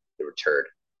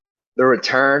the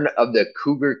return of the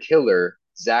Cougar killer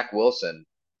Zach Wilson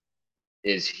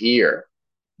is here.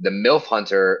 The MILF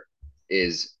Hunter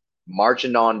is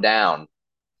marching on down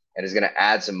and is going to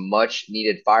add some much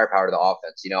needed firepower to the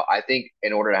offense. I think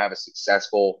in order to have a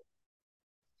successful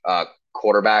uh,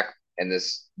 quarterback in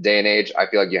this day and age, I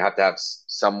feel like you have to have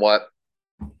somewhat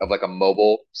of like a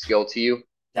mobile skill to you.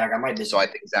 Zach, I might So I disagree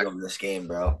think with Zach. you on this game,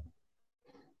 bro.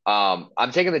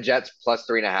 I'm taking the Jets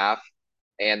 +3.5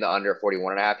 and the under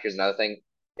 41.5. Here's another thing: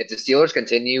 if the Steelers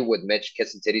continue with Mitch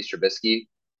Kissantitties Trubisky,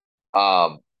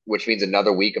 which means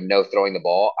another week of no throwing the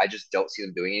ball, I just don't see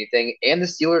them doing anything. And the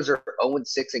Steelers are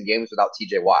 0-6 in games without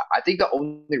TJ Watt. I think the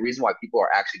only reason why people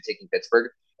are actually taking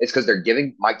Pittsburgh is because they're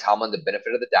giving Mike Tomlin the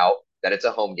benefit of the doubt that it's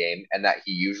a home game and that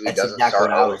he usually That's doesn't exactly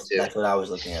start what I 0 was. 2. That's what I was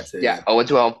looking at too. Yeah, Yeah. 0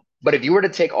 2 home. But if you were to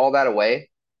take all that away,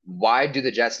 why do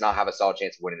the Jets not have a solid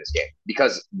chance of winning this game?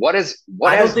 Because what I don't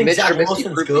has think Mitch Zach Trubisky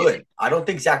Wilson's proved to you? good. I don't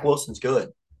think Zach Wilson's good.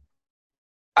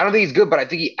 I don't think he's good, but I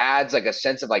think he adds like a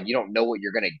sense of like you don't know what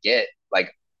you're gonna get.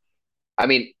 Like, I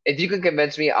mean, if you can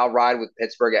convince me, I'll ride with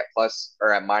Pittsburgh at plus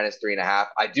or at -3.5.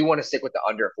 I do want to stick with the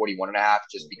under at 41.5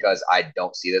 just because I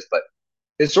don't see this. But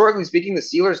historically speaking, the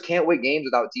Steelers can't win games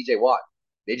without TJ Watt.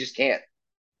 They just can't.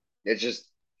 It's just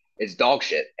it's dog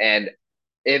shit. And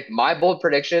if my bold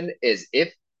prediction is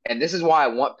if and this is why I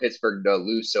want Pittsburgh to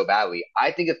lose so badly.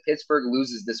 I think if Pittsburgh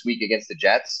loses this week against the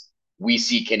Jets, we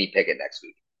see Kenny Pickett next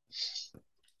week.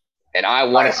 And I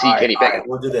All want right, to all see right, Kenny all right. Pickett.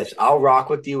 We'll do this. I'll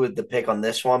rock with you with the pick on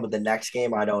this one, but the next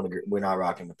game, I don't agree. We're not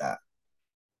rocking with that.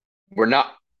 We're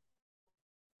not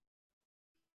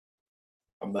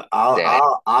damn it.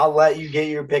 I'll let you get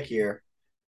your pick here.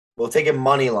 We'll take a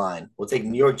money line. We'll take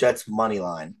New York Jets money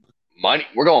line. Money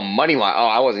we're going money line. Oh,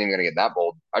 I wasn't even gonna get that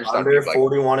bold. I just thought Under you'd like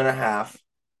 41 and a half.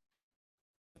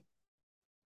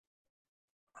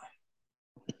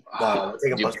 We'll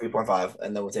take a you plus 3.5,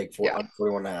 and then we'll take yeah, under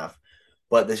 41 and a half.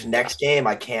 But this yeah. next game,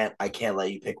 I can't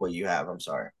let you pick what you have. I'm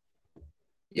sorry.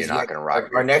 You're not gonna ride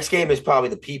with Our your next game is probably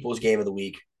the people's game of the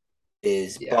week.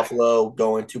 Is yeah. Buffalo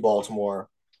going to Baltimore?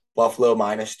 Buffalo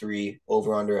 -3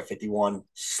 over under at 51.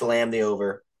 Slam the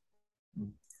over.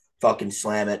 Fucking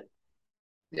slam it.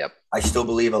 Yep. I still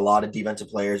believe a lot of defensive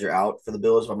players are out for the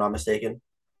Bills, if I'm not mistaken.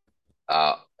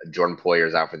 Uh Jordan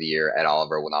Poyer's out for the year. Ed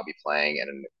Oliver will not be playing,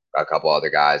 and a couple other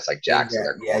guys like Jackson,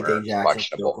 their corner, Dane is Jackson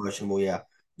still questionable. questionable. Yeah,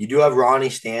 you do have Ronnie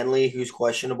Stanley who's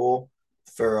questionable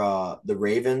for the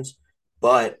Ravens,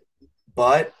 but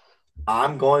but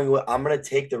I'm gonna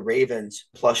take the Ravens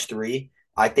 +3.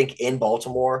 I think in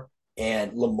Baltimore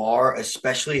and Lamar,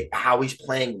 especially how he's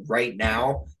playing right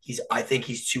now, I think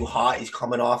he's too hot. He's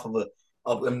coming off of an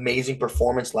amazing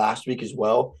performance last week as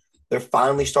well. They're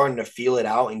finally starting to feel it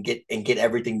out and get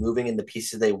everything moving in the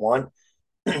pieces they want.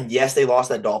 Yes, they lost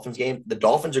that Dolphins game. The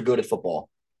Dolphins are good at football.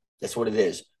 That's what it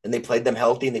is. And they played them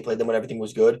healthy and they played them when everything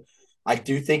was good. I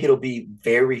do think it'll be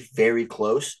very, very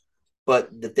close. But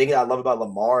the thing that I love about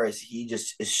Lamar is he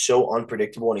just is so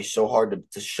unpredictable and he's so hard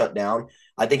to shut down.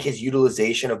 I think his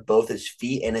utilization of both his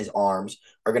feet and his arms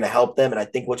are going to help them. And I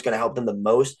think what's going to help them the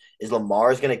most is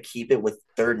Lamar is going to keep it with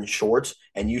third and shorts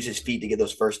and use his feet to get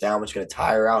those first down, which is going to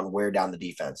tire out and wear down the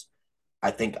defense. I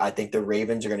think the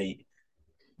Ravens are going to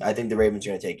I think the Ravens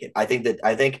are going to take it. I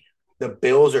think the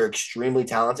Bills are extremely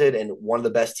talented and one of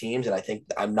the best teams, and I think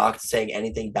I'm not saying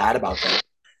anything bad about them,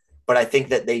 but I think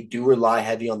that they do rely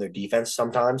heavy on their defense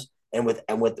sometimes, and with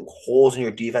holes in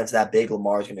your defense that big,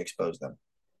 Lamar is going to expose them.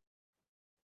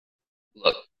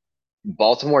 Look,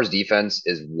 Baltimore's defense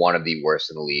is one of the worst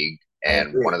in the league I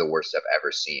and one agree. of the worst I've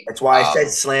ever seen. That's why I said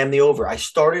slam the over. I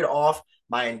started off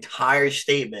my entire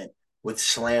statement with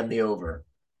slam the over.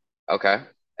 Okay,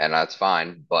 and that's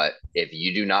fine. But if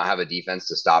you do not have a defense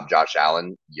to stop Josh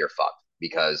Allen, you're fucked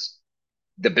because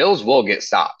the Bills will get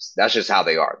stops. That's just how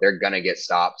they are. They're gonna get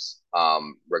stops,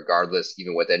 regardless,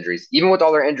 even with injuries, even with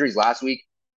all their injuries last week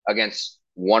against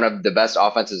one of the best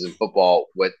offenses in football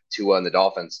with Tua and the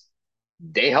Dolphins.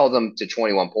 They held them to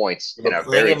 21 points Yeah, in but a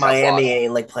playing very in tough Miami loss.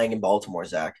 ain't like playing in Baltimore,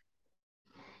 Zach.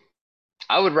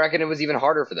 I would reckon it was even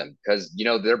harder for them because,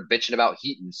 they're bitching about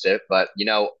heat and shit. But,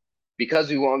 because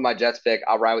we went with my Jets pick,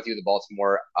 I'll ride with you to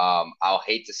Baltimore. I'll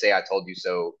hate to say I told you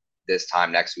so this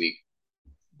time next week,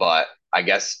 but I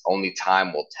guess only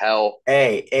time will tell.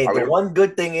 Hey, Are the we? one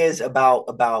good thing is about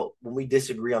when we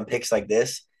disagree on picks like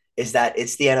this is that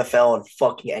it's the NFL and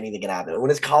fucking anything can happen.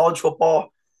 When it's college football,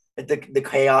 the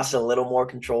chaos is a little more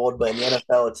controlled, but in the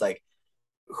NFL, it's like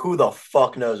who the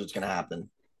fuck knows what's gonna happen?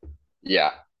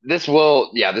 Yeah, this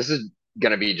is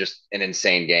gonna be just an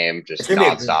insane game, It's just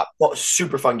gonna be nonstop. a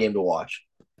super fun game to watch.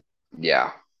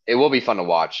 Yeah, it will be fun to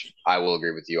watch. I will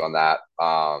agree with you on that.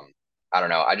 I don't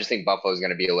know. I just think Buffalo's going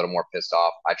to be a little more pissed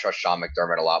off. I trust Sean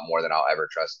McDermott a lot more than I'll ever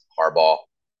trust Harbaugh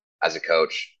as a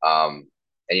coach.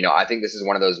 And I think this is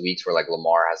one of those weeks where like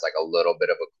Lamar has like a little bit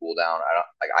of a cool down.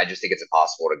 I just think it's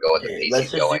impossible to go at the Okay, pace let's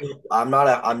he's just do. going. I'm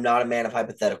not a man of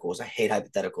hypotheticals. I hate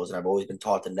hypotheticals, and I've always been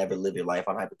taught to never live your life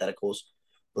on hypotheticals.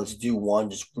 Let's do one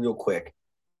just real quick.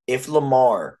 If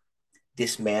Lamar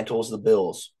dismantles the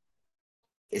Bills,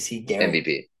 is he guaranteed?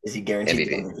 MVP, Is he guaranteed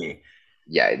the MVP. MVP?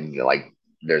 Yeah, like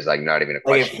there's like not even a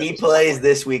Like if question at he this point. plays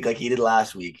this week like he did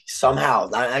last week, somehow,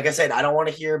 like I said, I don't want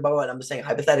to hear about it. I'm just saying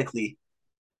hypothetically,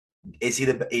 he's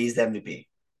the MVP?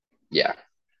 Yeah,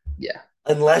 yeah.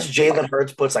 Unless Like, Jalen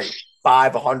Hurts puts like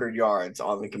 500 yards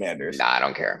on the Commanders. nah, I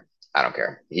don't care. I don't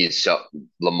care.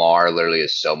 Lamar literally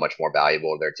is so much more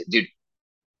valuable there. Dude,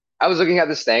 I was looking at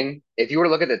this thing. If you were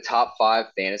to look at the top five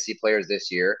fantasy players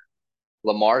this year,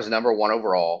 Lamar's number one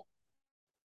overall,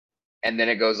 and then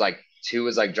it goes like two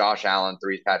is like Josh Allen,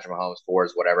 three is Patrick Mahomes, four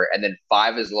is whatever, and then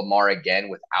five is Lamar again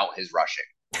without his rushing.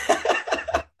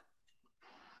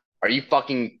 Are you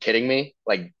fucking kidding me?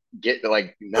 Like, get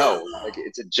like no, like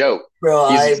it's a joke. Bro,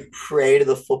 He's I pray to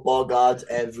the football gods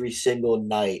every single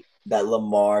night that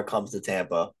Lamar comes to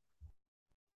Tampa.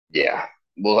 yeah.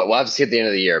 We'll have to see at the end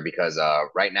of the year because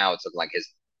right now it's looking like his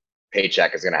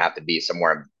paycheck is going to have to be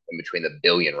somewhere in between the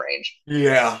billion range.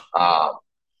 Yeah. Um,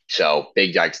 so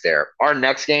big yikes there. Our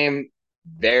next game,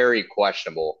 very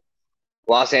questionable.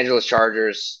 Los Angeles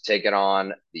Chargers taking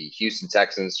on the Houston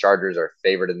Texans. Chargers are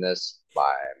favored in this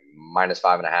by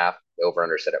 -5.5. The over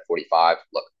under set at 45.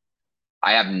 Look,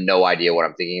 I have no idea what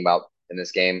I'm thinking about in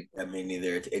this game. I mean,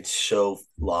 neither. It's so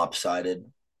lopsided.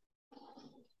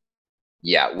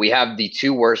 Yeah, we have the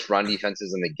two worst run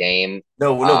defenses in the game.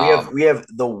 No, no, we have Um, we have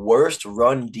the worst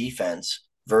run defense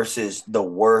versus the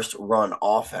worst run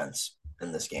offense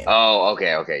in this game. oh,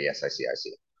 okay. Yes, I see.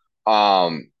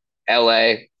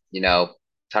 LA,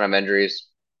 ton of injuries.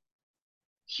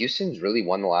 Houston's really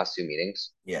won the last two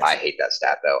meetings. I Yes. hate that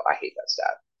stat though. I hate that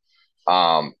stat.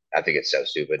 I think it's so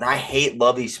stupid. And I hate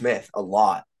Lovey Smith a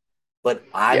lot. But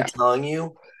I'm Yeah. telling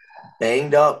you,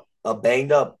 banged up, a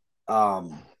banged up,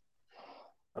 um,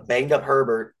 a banged up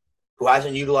Herbert who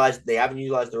they haven't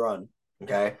utilized the run.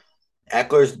 Okay.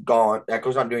 Eckler's gone.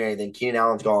 Eckler's not doing anything. Keenan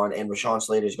Allen's gone, and Rashawn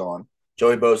Slater's gone.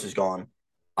 Joey Bosa's gone.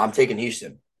 I'm taking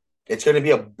Houston. It's going to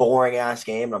be a boring ass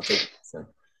game, and I'm taking Houston.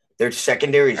 Their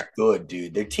secondary is good,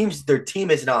 dude. Their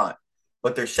team is not,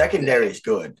 but their secondary is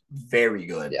good, very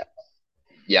good. Yeah.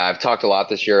 Yeah, I've talked a lot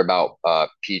this year about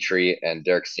Petrie and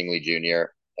Derek Stingley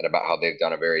Jr. and about how they've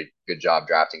done a very good job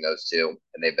drafting those two,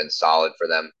 and they've been solid for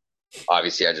them.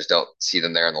 Obviously, I just don't see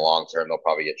them there in the long term. They'll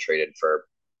probably get traded for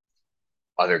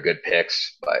other good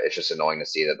picks, but it's just annoying to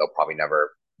see that they'll probably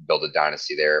never build a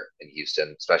dynasty there in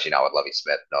Houston, especially not with Lovey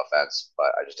Smith. No offense, but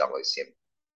I just don't really see him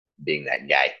being that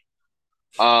guy.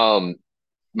 Um,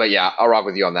 but yeah, I'll rock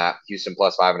with you on that. Houston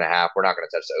 +5.5. We're not going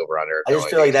to touch the over under. I I don't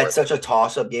just really feel think like it's that's worth it. such a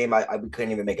toss up game. I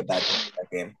couldn't even make a bet on that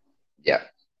game. Yeah.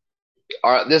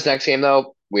 All right. This next game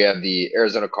though, we have the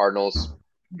Arizona Cardinals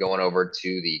going over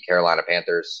to the Carolina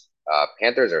Panthers.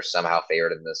 Panthers are somehow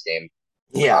favored in this game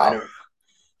Yeah, I don't. um,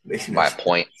 Makes no by a sense.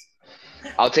 point.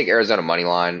 I'll take Arizona money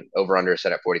line over under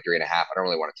set at 43.5. I don't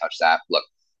really want to touch that. Look,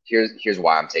 here's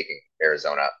why I'm taking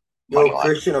Arizona money Yo, line.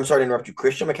 Christian, I'm sorry to interrupt you.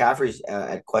 Christian McCaffrey's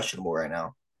at questionable right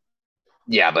now.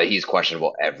 Yeah, but he's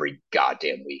questionable every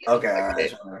goddamn week. Okay, all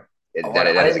Like right.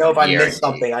 I that is didn't a know if I missed guarantee.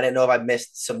 something. I didn't know if I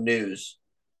missed some news.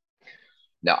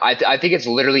 No, I think it's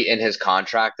literally in his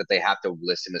contract that they have to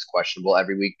list him as questionable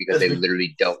every week because Just they be-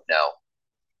 literally don't know.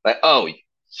 Like, oh,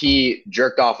 he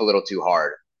jerked off a little too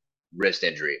hard, wrist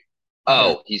injury.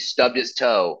 Oh, he stubbed his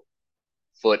toe,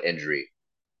 foot injury.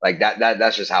 Like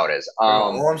that's just how it is. Bro,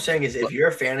 all I'm saying is if you're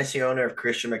a fantasy owner of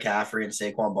Christian McCaffrey and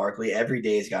Saquon Barkley, every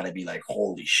day has got to be like,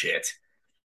 holy shit.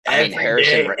 I mean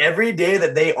Every day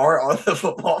that they are on the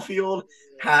football field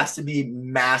has to be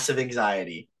massive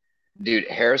anxiety. dude,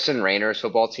 Harrison Rainer's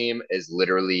football team is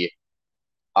literally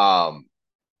um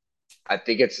I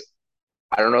think it's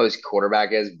I don't know who his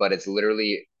quarterback is, but it's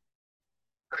literally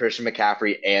Christian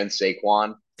McCaffrey and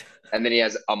Saquon, and then he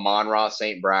has Amon-Ra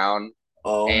St. Brown,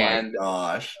 Oh my and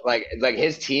gosh. like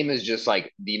his team is just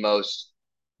like the most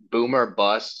boomer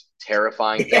bust,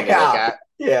 terrifying thing to look Yeah. at.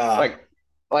 Yeah. Like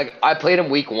like I played him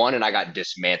week one and I got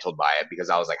dismantled by it because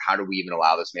I was like, how do we even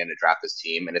allow this man to draft this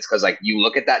team? And it's because like you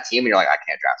look at that team and you're like, I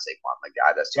can't draft Saquon. Like,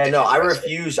 God, that's too Yeah, no, I dangerous risk.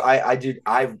 refuse. I did.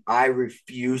 I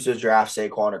refuse to draft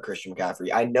Saquon or Christian McCaffrey.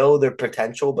 I know their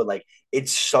potential, but like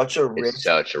it's such a It's risk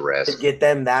such a to risk. get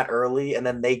them that early, and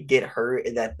then they get hurt,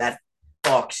 and that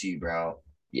fucks you, bro.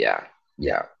 Yeah,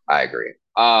 yeah, I agree.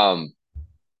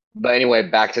 But anyway,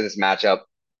 back to this matchup.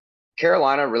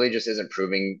 Carolina really just isn't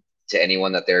proving to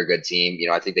anyone that they're a good team.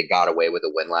 I think they got away with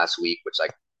a win last week, which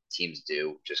like teams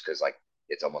do just because like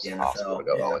it's almost The impossible to NFL,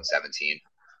 go yeah. 0 and 17.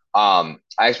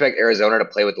 I expect Arizona to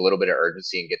play with a little bit of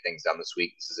urgency and get things done this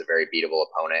week. This is a very beatable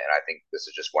opponent, and I think this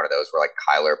is just one of those where like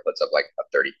Kyler puts up like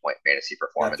a 30-point fantasy I feel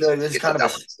performance, like this is gets it done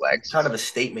with his legs. kind of a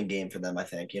statement game for them. I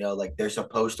think like they're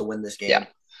supposed to win this Yeah, game,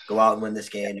 go out and win this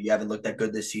game. You haven't looked that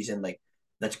good this season. Like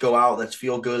let's go out, let's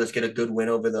feel good, let's get a good win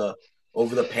over the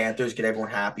Panthers, get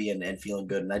everyone happy and feeling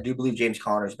good. And I do believe James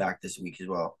Conner's back this week as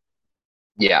well.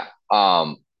 yeah.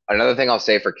 Another thing I'll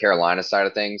say for Carolina side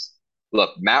of things,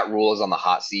 look, Matt Rule is on the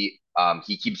hot seat.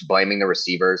 He keeps blaming the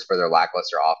receivers for their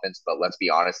lackluster offense, but let's be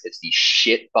honest, it's the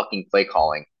shit fucking play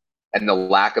calling and the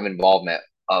lack of involvement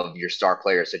of your star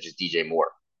players such as DJ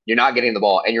Moore. You're not getting the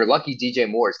ball, and you're lucky DJ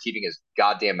Moore is keeping his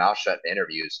goddamn mouth shut in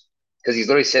interviews because he's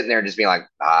literally sitting there and just being like,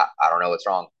 I don't know what's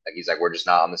wrong. Like he's like, we're just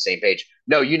not on the same page.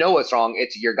 No, you know what's wrong.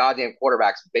 It's your goddamn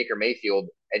quarterbacks, Baker Mayfield,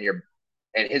 and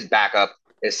his backup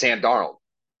is Sam Darnold.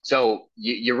 So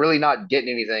you're really not getting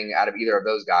anything out of either of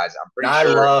those guys. I'm And pretty I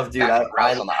sure love, dude. Matt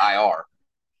Corral's on the IR.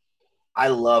 I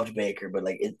loved Baker, but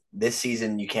like this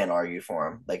season, you can't argue for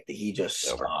him. Like he just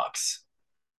It's over. sucks.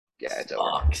 Yeah, it's over.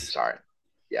 I'm Sucks. sorry.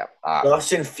 Yeah.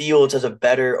 Justin Fields has a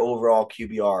better overall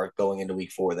QBR going into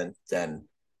week 4 than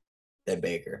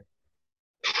Baker.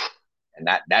 And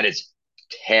that is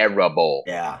terrible.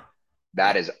 Yeah.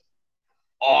 That is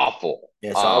awful.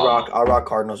 Yeah, so I'll rock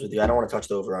Cardinals with you. I don't want to touch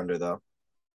the over under though.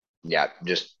 Yeah,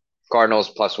 just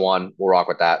Cardinals +1. We'll rock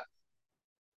with that.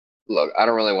 Look, I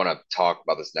don't really want to talk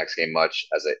about this next game much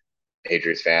as a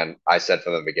Patriots fan. I said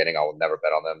from the beginning I will never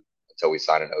bet on them until we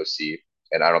sign an OC,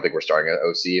 and I don't think we're starting an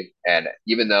OC. And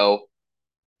even though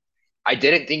I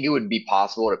didn't think it would be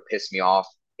possible to piss me off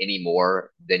any more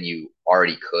than you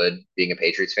already could being a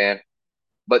Patriots fan,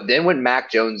 but then when Mac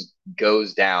Jones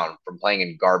goes down from playing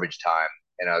in garbage time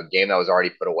in a game that was already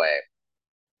put away,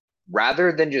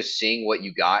 rather than just seeing what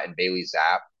you got in Bailey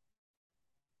Zapp,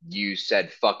 you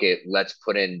said, fuck it, let's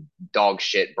put in dog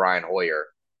shit Brian Hoyer.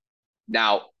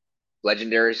 Now,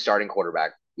 legendary starting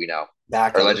quarterback, we know. Or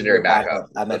Backup. legendary backup. Backup.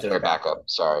 I meant Legendary their backup. backup.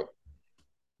 Sorry.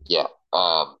 Yeah.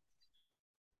 Oh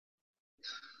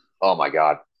my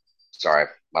God. Sorry.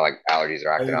 My like allergies are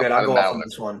Oh, acting you're up. good. I'll I've been go off on battling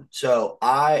this one. So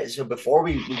before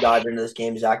we dive into this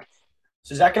game, Zach.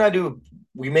 So Zach and I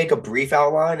we make a brief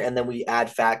outline and then we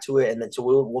add fat to it, and then so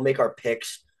we'll make our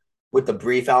picks with the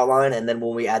brief outline, and then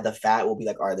when we add the fat, we'll be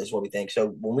like, all right, this is what we think. So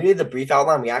when we did the brief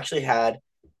outline, we actually had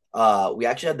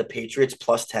the Patriots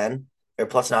 +10 or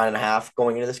 +9.5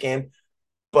 going into this game.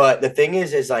 But the thing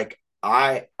is like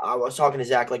I was talking to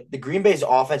Zach, like the Green Bay's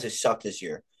offense has sucked this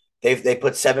year. They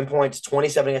put 7 points,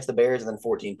 27 against the Bears, and then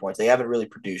 14 points. They haven't really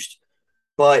produced.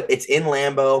 But it's in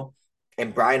Lambeau,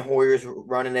 and Brian Hoyer's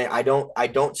running it. I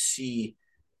don't see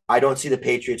the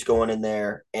Patriots going in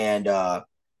there and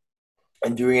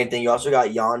doing anything. You also got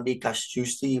Yandy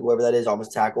Kastusti, whoever that is,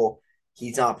 almost tackle.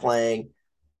 He's not playing.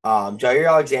 Jair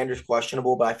Alexander's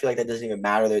questionable, but I feel like that doesn't even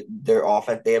matter. Their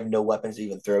offense, they have no weapons to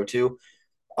even throw to.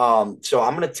 So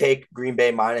I'm gonna take Green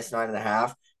Bay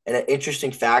 -9.5. And an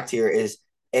interesting fact here is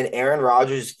in Aaron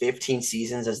Rodgers' 15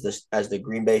 seasons as the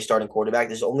Green Bay starting quarterback,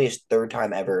 this is only his third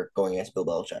time ever going against Bill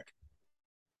Belichick.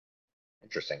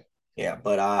 Interesting. Yeah,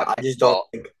 but I just don't Well,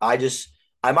 think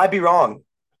I might be wrong,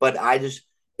 but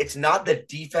it's not the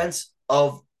defense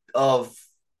of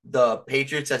the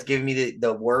Patriots that's giving me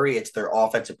the worry. It's their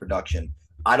offensive production.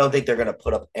 I don't think they're gonna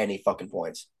put up any fucking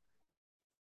points.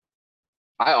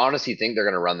 I honestly think they're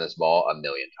going to run this ball a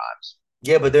million times.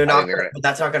 Yeah, but they're I not. think they're going But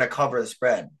that's not gonna cover the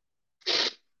spread.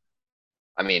 to,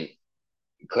 I mean,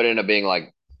 could end up being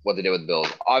like what they did with Bills.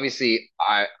 Obviously,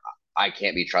 I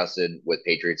can't be trusted with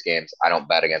Patriots games. I don't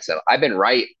bet against them. I've been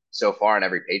right so far in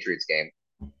every Patriots game,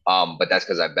 but that's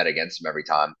because I bet against them every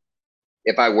time.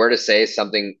 If I were to say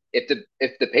something, if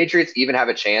the Patriots even have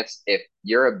a chance, if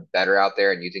you're a better out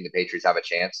there and you think the Patriots have a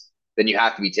chance, then you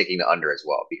have to be taking the under as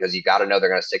well because you got to know they're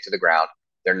going to stick to the ground.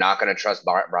 They're not going to trust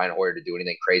Brian Hoyer to do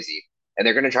anything crazy, and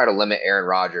they're going to try to limit Aaron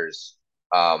Rodgers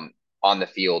on the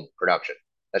field production.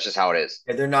 That's just how it is.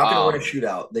 If they're not going to win a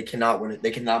shootout, they cannot win it.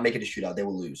 They cannot make it a shootout. They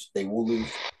will lose. They will lose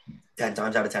 10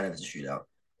 times out of 10 if it's a shootout.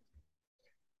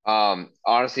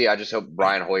 Honestly, I just hope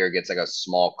Brian Hoyer gets like a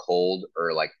small cold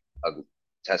or like a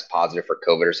test positive for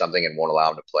COVID or something and won't allow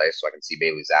him to play so I can see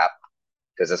Bailey Zapp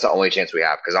because that's the only chance we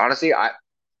have. Because honestly, I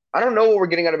don't know what we're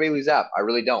getting out of Bailey Zapp. I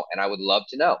really don't, and I would love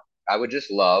to know. I would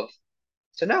just love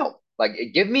to know. Like,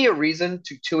 give me a reason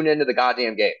to tune into the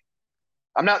goddamn game.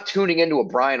 I'm not tuning into a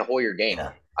Brian Hoyer game.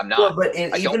 Yeah. I'm not. Well, but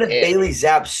I even don't if care. Bailey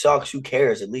Zapp sucks, who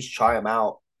cares? At least try him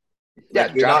out. Yeah,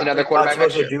 Like draft another you're not quarterback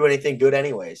supposed next to year. do anything good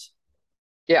anyways.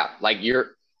 Yeah, like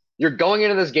you're going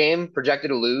into this game projected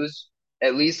to lose.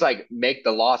 At least like make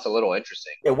the loss a little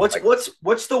interesting. Yeah, Like,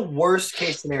 what's the worst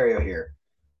case scenario here?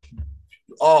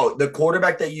 Oh, the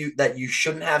quarterback that you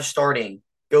shouldn't have starting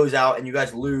goes out and you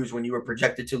guys lose when you were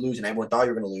projected to lose and everyone thought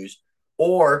you were going to lose.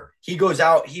 Or he goes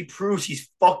out, he proves he's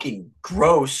fucking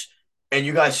gross and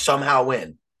you guys somehow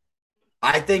win.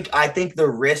 I think the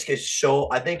risk is so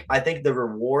I think the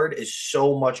reward is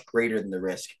so much greater than the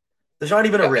risk. There's not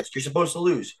even a yeah, risk. You're supposed to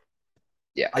lose.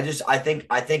 yeah, I think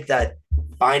that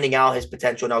finding out his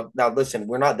potential now listen,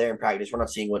 we're not there in practice. We're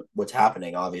not seeing what's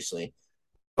happening, obviously.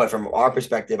 But from our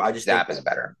perspective, I just think Zap is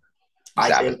better. I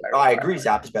Zap is think better I than agree Brian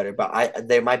Zap is better, but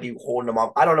they might be holding him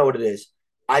off. I don't know what it is.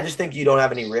 I just think you don't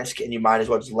have any risk and you might as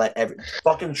well just let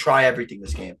fucking try everything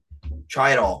this game.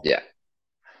 Try it all. Hoyer. Yeah,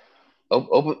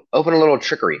 open a little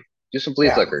trickery. Do some flea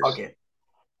Yeah, flickers. fuck it.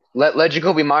 Let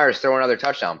Jacoby Myers throw another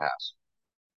touchdown pass.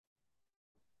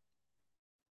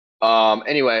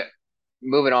 Anyway,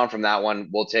 moving on from that one,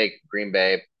 we'll take Green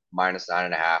Bay minus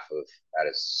 9.5. Of that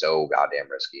is so goddamn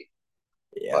risky.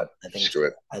 Yeah, But screw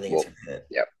it. I think it's We'll gonna hit.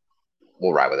 yeah,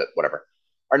 we'll ride with it. Whatever.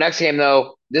 Our next game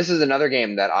though, this is another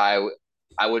game that I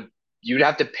would you'd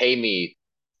have to pay me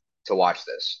to watch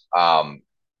this.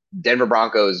 Denver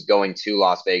Broncos going to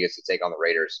Las Vegas to take on the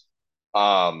Raiders.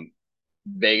 Um,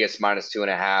 Vegas minus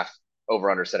 2.5, over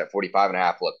under set at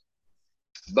 45.5. Look,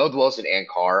 both Wilson and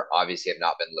Carr obviously have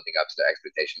not been living up to their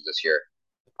expectations this year.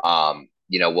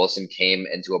 Wilson came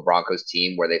into a Broncos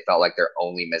team where they felt like their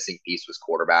only missing piece was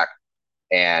quarterback.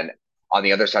 And on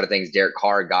the other side of things, Derek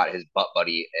Carr got his butt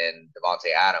buddy in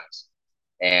Davante Adams.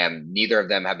 And neither of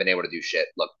them have been able to do shit.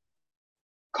 Look,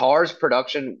 Carr's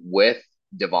production with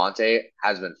Davante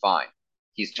has been fine.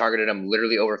 He's targeted him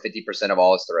literally over 50% of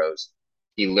all his throws.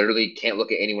 He literally can't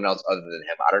look at anyone else other than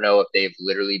him. I don't know if they've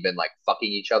literally been like fucking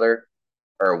each other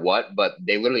or what, but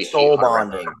they literally hate Soul Hunter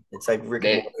Renfrow. bonding. It's like Rick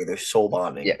and They Morty. They're soul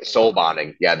bonding. Yeah, soul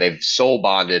bonding. Yeah, they've soul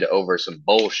bonded over some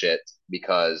bullshit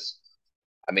because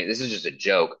I mean this is just a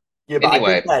joke. Yeah, but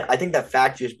Anyway, I think that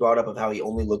fact you just brought up of how he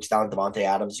only looks down at Devontae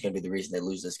Adams is going to be the reason they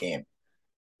lose this game.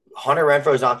 Hunter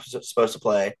Renfro is not supposed to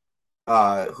play.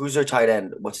 Who's their tight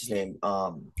end? What's his name?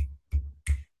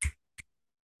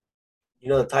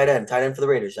 The tight end for the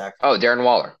Raiders, Zach. oh, Darren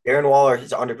Waller. Darren Waller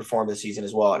has underperformed this season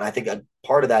as well, and I think a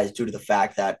part of that is due to the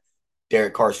fact that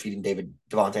Derek Carr is feeding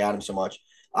Devontae Adams so much.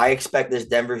 I expect this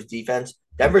Denver's defense.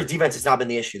 Denver's defense has not been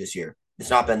the issue this year. It's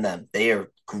not been them. They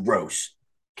are gross.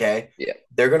 Okay, Yeah.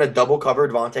 they're gonna double cover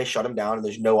Devontae, shut him down, and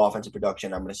there's no offensive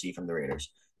production I'm gonna see from the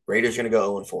Raiders. Raiders are gonna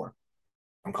go 0-4.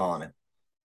 I'm calling it,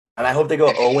 and I hope they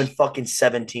go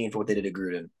 0-17 for what they did to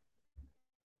Gruden.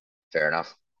 Fair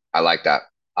enough. I like that.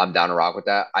 I'm down to rock with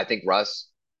that. I think Russ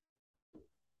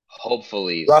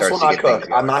hopefully Russ will starts to not get things cook.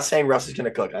 going. I'm not saying Russ is gonna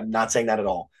cook. I'm not saying that at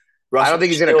all. I Russ don't will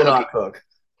think he's gonna still cook.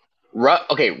 not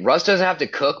cook. Russ doesn't have to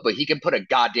cook, but he can put a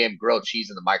goddamn grilled cheese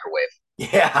in the microwave.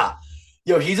 Yeah.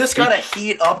 Yo, he's just gotta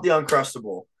heat up the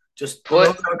Uncrustable. Just throw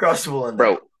Put the Uncrustable in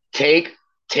there. Bro,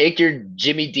 take your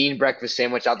Jimmy Dean breakfast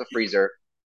sandwich out the freezer,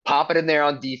 pop it in there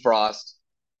on defrost,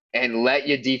 and let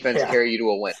your defense Yeah. carry you to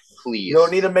a win. Please. You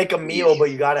don't need to make a meal, Please.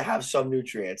 but you gotta have some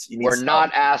nutrients. You need We're some.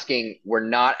 not asking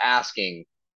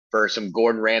for some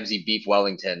Gordon Ramsay beef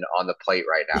Wellington on the plate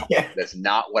right now. Yeah. That's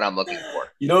not what I'm looking for.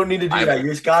 You don't need to do that. You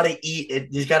just gotta eat it.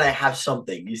 You just gotta have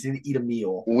something. You just need to eat a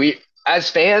meal. We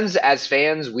as fans,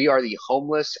 we are the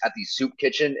homeless at the soup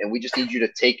kitchen, and we just need you to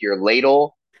take your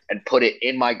ladle and put it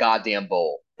in my goddamn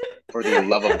bowl for the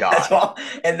love of God. That's all,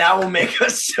 and that will make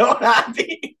us so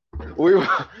happy. We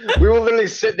will literally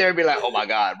sit there and be like, "Oh my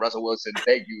God, Russell Wilson,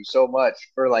 thank you so much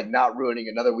for like not ruining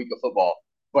another week of football."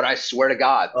 But I swear to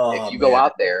God, if you go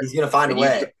out there, he's gonna find a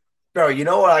way, bro. You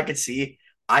know what I could see?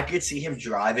 I could see him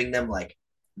driving them like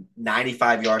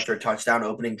 95 yards for a touchdown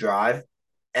opening drive,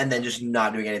 and then just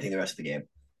not doing anything the rest of the game.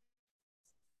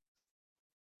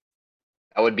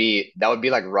 that would be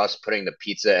like Russ putting the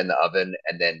pizza in the oven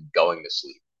and then going to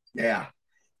sleep. Yeah.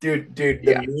 Dude,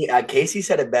 Yeah. Casey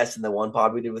said it best in the one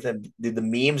pod we did with him. Dude, the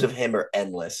memes of him are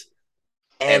endless.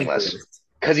 Endless.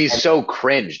 because he's And so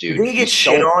cringe, you dude. think he gets He's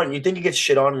shit so. on? You think he gets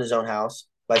shit on in his own house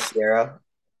by Sierra?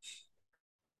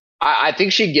 I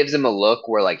think she gives him a look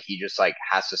where like he just like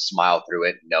has to smile through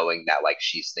it, knowing that like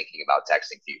she's thinking about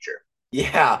texting future.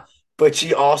 Yeah, but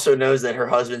she also knows that her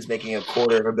husband's making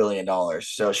 $250 million,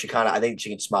 so she kind of, I think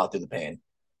she can smile through the pain.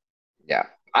 Yeah.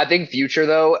 I think future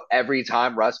though, every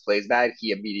time Russ plays bad, he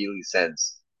immediately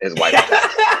sends his wife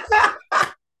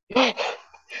a text.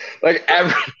 Like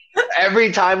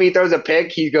every time he throws a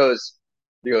pick, he goes,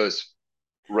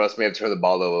 Russ may have turned the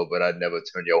ball over, but I'd never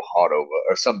turn your heart over,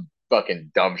 or some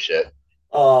fucking dumb shit.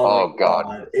 Oh my Oh God,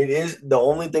 God. It is the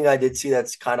only thing I did see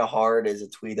that's kind of hard is a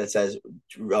tweet that says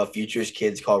Future's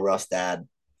kids call Russ dad.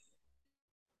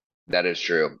 that is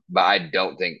true. But I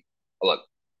don't think. Look,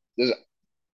 this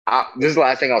is the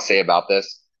last thing I'll say about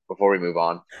this before we move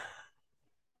on.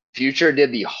 Future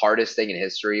did the hardest thing in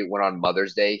history when on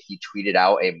Mother's Day he tweeted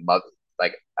out a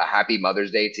happy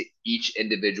Mother's Day to each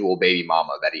individual baby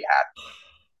mama that he had.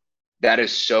 That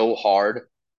is so hard.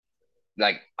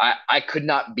 Like I could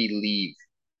not believe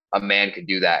a man could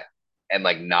do that and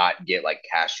like not get like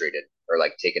castrated or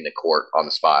like taken to court on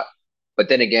the spot. But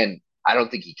then again, I don't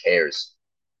think he cares.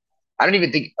 I don't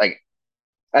even think like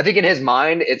I think in his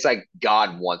mind it's like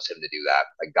God wants him to do that.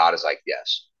 Like God is like,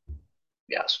 yes,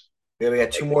 yes. Yeah, we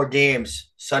got two Like more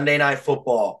games. Sunday night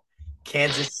football.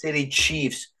 Kansas City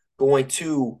Chiefs going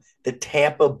to the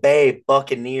Tampa Bay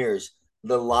Buccaneers.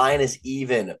 The line is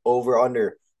even over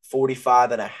under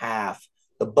 45 and a half.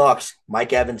 The Bucks,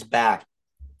 Mike Evans back.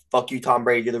 Fuck you, Tom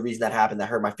Brady. You're the reason that happened. That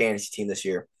hurt my fantasy team this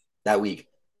year, that week.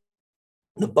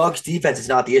 The Bucks defense is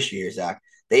not the issue here, Zach.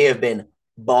 They have been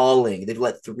balling. They've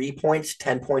let 3 points,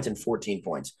 10 points, and 14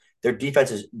 points. Their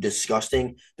defense is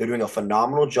disgusting. They're doing a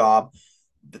phenomenal job.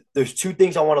 There's two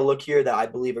things I want to look here that I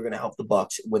believe are going to help the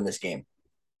Bucks win this game.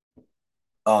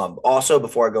 Also,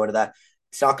 before I go into that,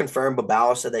 it's not confirmed, but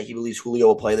Bauer said that he believes Julio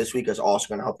will play this week. Is also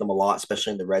going to help them a lot,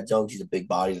 especially in the red zone. He's a big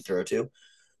body to throw to.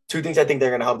 Two things I think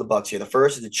they're going to help the Bucks here. The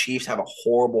first is the Chiefs have a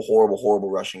horrible, horrible,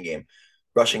 horrible rushing game,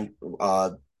 rushing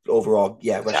overall,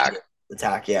 yeah, rushing attack.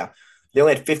 attack, yeah. They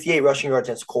only had 58 rushing yards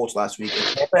against the Colts last week.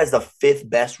 And Tampa has the fifth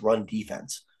best run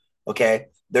defense. Okay,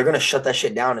 they're going to shut that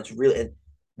shit down. It's really, and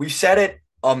we've said it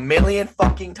a million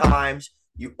fucking times.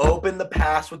 You open the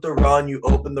pass with the run, you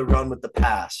open the run with the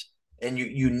pass, and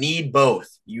you need both.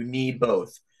 You need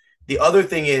both. The other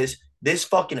thing is this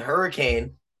fucking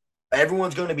hurricane.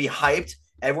 Everyone's going to be hyped.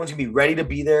 Everyone's gonna be ready to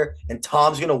be there, and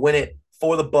Tom's gonna win it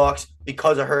for the Bucks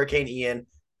because of Hurricane Ian.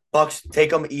 Bucks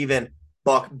take them even.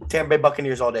 Tampa Bay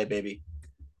Buccaneers all day, baby.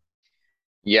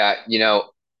 Yeah,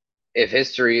 if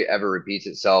history ever repeats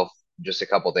itself, just a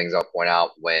couple things I'll point out.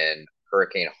 When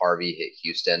Hurricane Harvey hit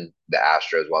Houston, the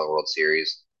Astros won the World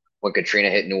Series. When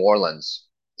Katrina hit New Orleans,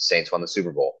 the Saints won the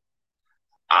Super Bowl.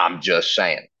 I'm just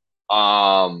saying.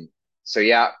 Um, so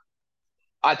yeah,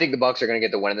 I think the Bucks are going to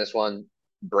get the win in this one.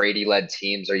 Brady-led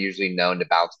teams are usually known to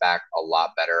bounce back a lot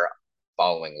better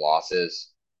following losses.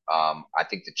 I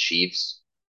think the Chiefs,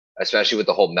 especially with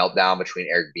the whole meltdown between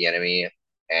Eric Bieniemy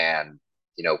and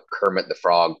Kermit the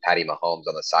Frog, Patty Mahomes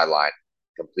on the sideline,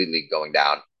 completely going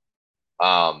down.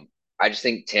 I just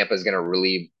think Tampa is going to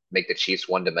really make the Chiefs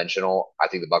one-dimensional. I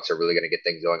think the Bucks are really going to get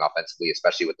things going offensively,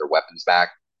 especially with their weapons back.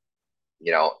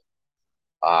 You know,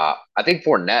 I think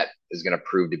Fournette is going to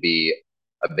prove to be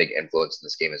a big influence in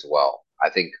this game as well. I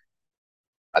think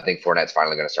Fournette's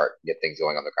finally going to start get things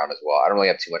going on the ground as well. I don't really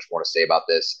have too much more to say about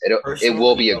this. It will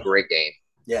Personally, be a great game.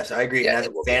 yes, I agree. And Yeah, as a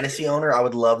it will be a great fantasy owner, I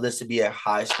would love this to be a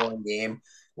high scoring game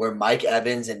where Mike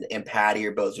Evans and Patty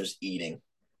are both just eating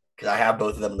because I have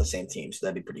both of them on the same team, so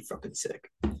that'd be pretty fucking sick.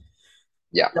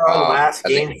 Yeah. Our last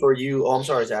As a game for you. Oh, I'm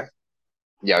sorry, Zach.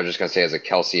 yeah, I was just gonna say as a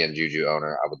Kelsey and Juju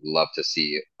owner, I would love to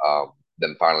see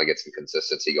them finally get some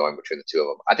consistency going between the two of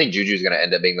them. I think Juju's gonna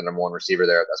end up being the number one receiver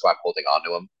there. That's why I'm holding on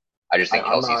to him. I just think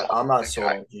I'm Kelsey's not. a I'm not that sold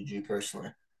guy. on Juju personally.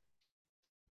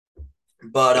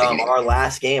 But I think he's our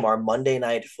last game, our Monday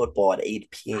night football at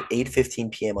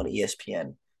 8:15 p.m. on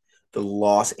ESPN, the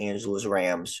Los Angeles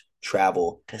Rams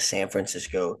travel to San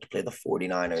Francisco to play the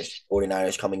 49ers.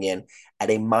 49ers coming in at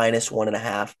a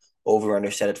 -1.5, over under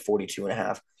set at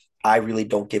 42.5. I really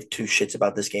don't give two shits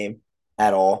about this game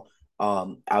at all.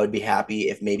 I would be happy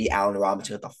if maybe Allen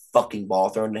Robinson got the fucking ball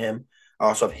thrown to him. I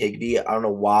also have Higbee. I don't know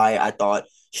why I thought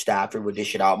Stafford would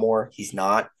dish it out more. He's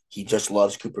not. He just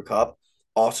loves Cooper Kupp.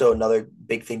 Also, another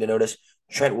big thing to notice: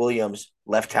 Trent Williams,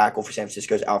 left tackle for San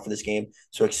Francisco, is out for this game.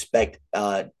 So expect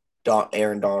Aaron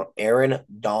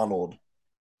Donald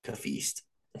to feast.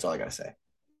 That's all I gotta say.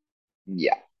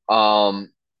 yeah.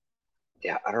 Um,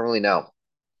 yeah, I don't really know.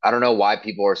 I don't know why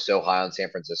people are so high on San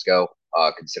Francisco,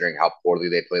 considering how poorly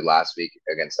they played last week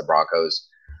against the Broncos.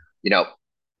 You know,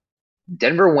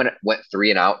 Denver went three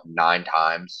and out 9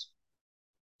 times.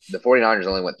 The 49ers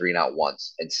only went three and out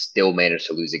once and still managed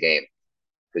to lose a game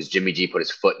because Jimmy G put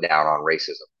his foot down on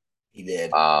racism. He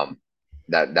did.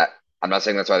 That I'm not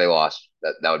saying that's why they lost.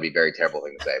 That would be a very terrible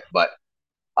thing to say. But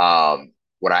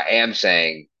what I am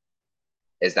saying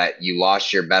is that you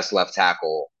lost your best left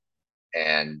tackle,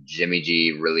 and Jimmy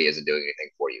G really isn't doing anything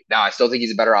for you. Now, I still think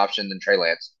he's a better option than Trey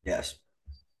Lance. Yes.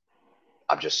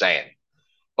 I'm just saying.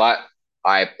 But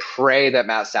I pray that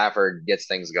Matt Stafford gets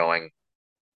things going.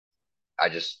 I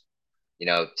just,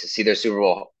 to see their Super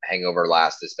Bowl hangover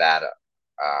last this bad,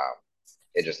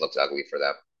 it just looks ugly for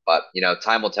them. But,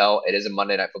 time will tell. It is a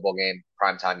Monday Night Football game.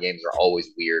 Primetime games are always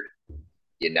weird.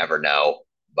 You never know.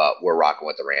 But we're rocking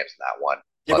with the Rams in that one.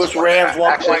 Give us Rams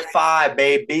 1.5,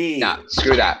 baby. Nah,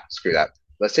 screw that. Screw that.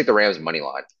 Let's take the Rams money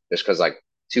line. Just because,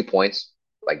 2 points,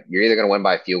 you're either going to win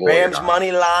by a field goal Rams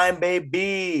money line,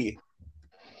 baby.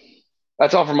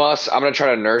 That's all from us. I'm going to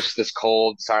try to nurse this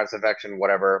cold, sinus infection,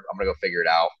 whatever. I'm going to go figure it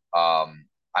out.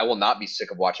 I will not be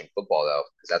sick of watching football, though,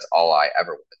 because that's all I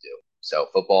ever want to do. So,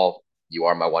 football, you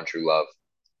are my one true love.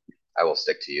 I will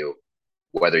stick to you,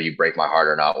 whether you break my heart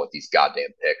or not with these goddamn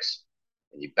picks.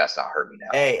 And you best not hurt me now.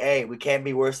 Hey, we can't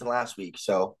be worse than last week,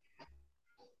 so.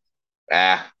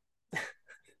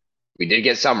 We did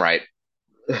get some right.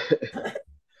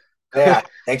 Yeah,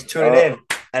 thanks for tuning in.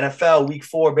 NFL Week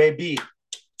 4, baby.